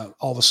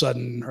 all of a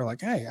sudden are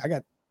like, hey, I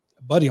got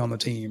a buddy on the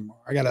team.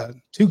 Or I got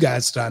 2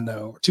 guys that I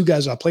know, or 2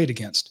 guys I played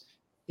against.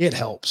 It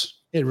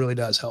helps. It really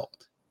does help.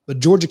 But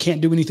Georgia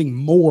can't do anything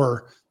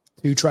more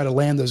to try to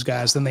land those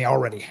guys than they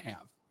already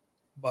have.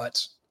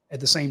 But at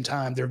the same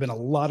time, there have been a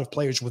lot of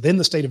players within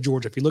the state of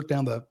Georgia. If you look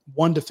down the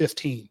 1 to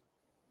 15,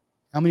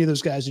 how many of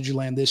those guys did you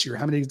land this year?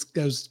 How many of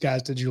those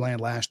guys did you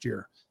land last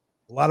year?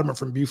 A lot of them are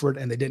from Buford,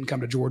 and they didn't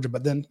come to Georgia.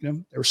 But then,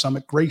 there were some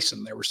at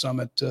Grayson. There were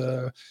some at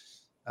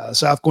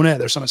South Gwinnett.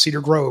 There's some at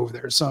Cedar Grove.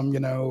 There's some,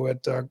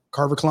 at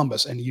Carver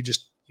Columbus. And you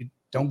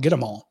don't get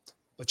them all.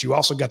 But you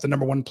also got the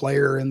number 1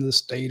 player in the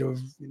state of,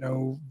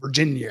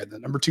 Virginia, the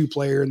number 2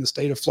 player in the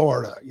state of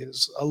Florida.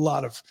 There's a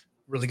lot of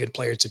really good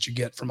players that you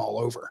get from all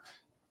over.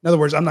 In other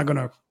words, I'm not going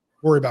to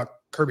worry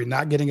about Kirby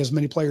not getting as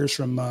many players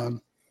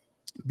from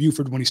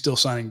Buford when he's still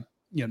signing,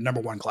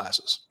 number 1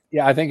 classes.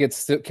 Yeah, I think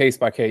it's case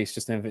by case,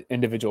 just an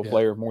individual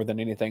player more than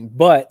anything.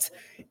 But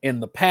in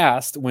the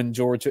past, when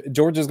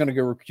Georgia's going to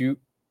go recruit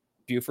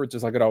Buford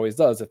just like it always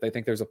does. If they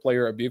think there's a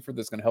player at Buford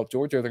that's going to help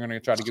Georgia, they're going to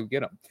try to go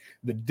get him.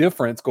 The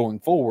difference going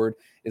forward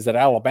is that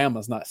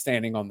Alabama's not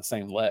standing on the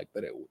same leg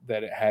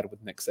that it had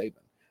with Nick Saban.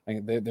 I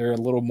mean, they're a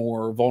little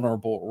more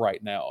vulnerable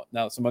right now.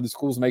 Now, some other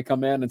schools may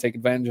come in and take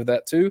advantage of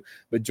that too,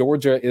 but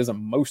Georgia is a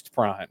most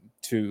prime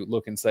to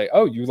look and say,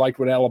 oh, you like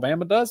what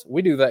Alabama does?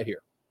 We do that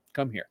here.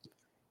 Come here.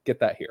 Get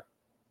that here.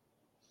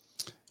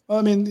 Well,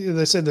 I mean,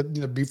 they said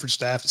that Buford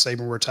staff and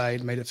Saban were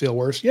tight, made it feel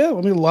worse. Yeah,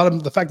 I mean, a lot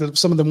of the fact that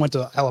some of them went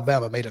to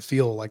Alabama made it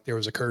feel like there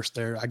was a curse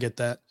there. I get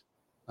that.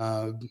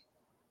 I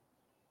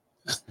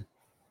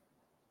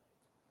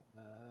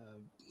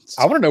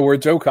want to know where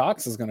Joe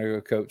Cox is going to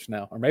go coach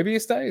now, or maybe he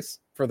stays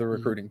for the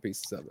recruiting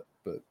pieces of it.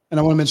 And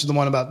I want to mention the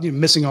one about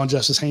missing on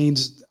Justice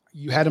Haynes.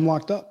 You had him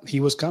locked up; he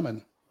was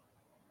coming.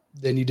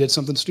 Then you did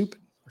something stupid,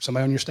 or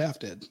somebody on your staff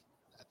did.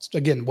 That's,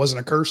 again,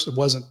 wasn't a curse. It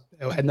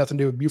had nothing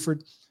to do with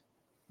Buford.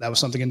 That was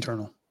something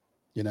internal.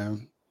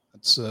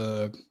 It's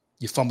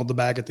you fumbled the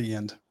bag at the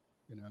end.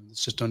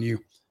 It's just on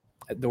you.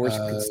 That door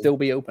could still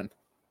be open.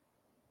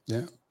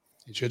 Yeah,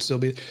 it should still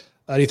be.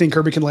 Do you think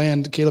Kirby can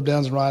land Caleb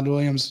Downs and Ryan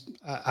Williams?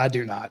 I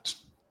do not.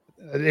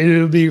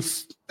 It would be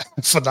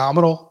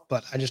phenomenal,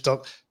 but I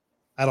don't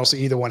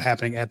see either one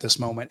happening at this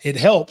moment. It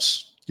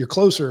helps. You're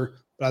closer,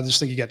 but I just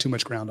think you got too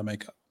much ground to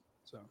make up.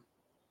 So,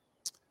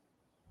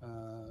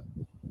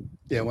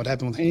 what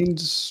happened with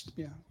Haynes?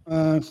 Yeah,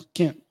 I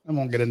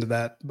won't get into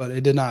that, but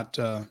it did not.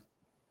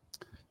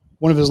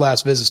 One of his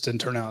last visits didn't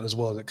turn out as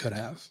well as it could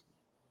have.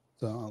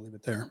 So I'll leave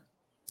it there.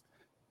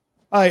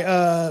 All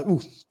right.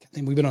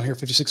 We've been on here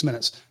 56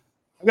 minutes.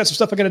 I've got some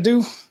stuff I got to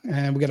do,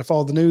 and we got to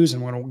follow the news,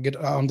 and we're going to get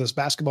on this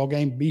basketball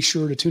game. Be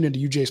sure to tune into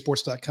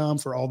UGAsports.com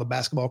for all the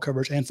basketball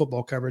coverage and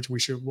football coverage. I'm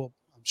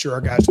sure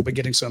our guys will be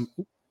getting some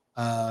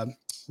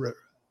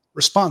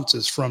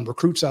responses from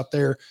recruits out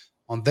there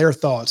on their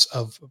thoughts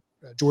of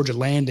Georgia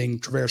landing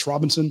Travaris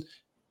Robinson.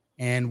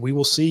 And we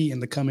will see in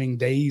the coming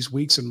days,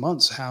 weeks, and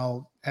months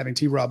how having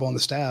TRob on the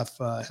staff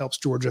helps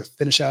Georgia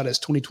finish out its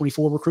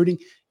 2024 recruiting.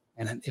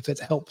 And if it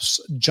helps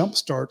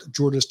jumpstart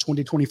Georgia's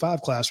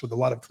 2025 class with a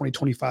lot of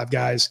 2025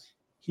 guys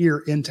here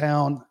in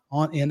town,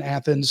 in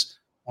Athens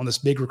on this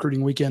big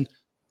recruiting weekend.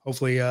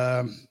 Hopefully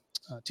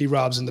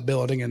TRob's in the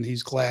building and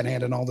he's glad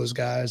handing all those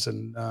guys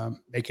and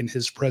making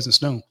his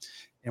presence known.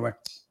 Anyway,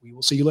 we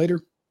will see you later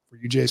for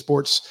UGA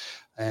Sports.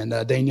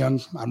 And Dayne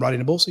Young, I'm Radi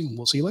and Nabulsi.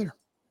 We'll see you later.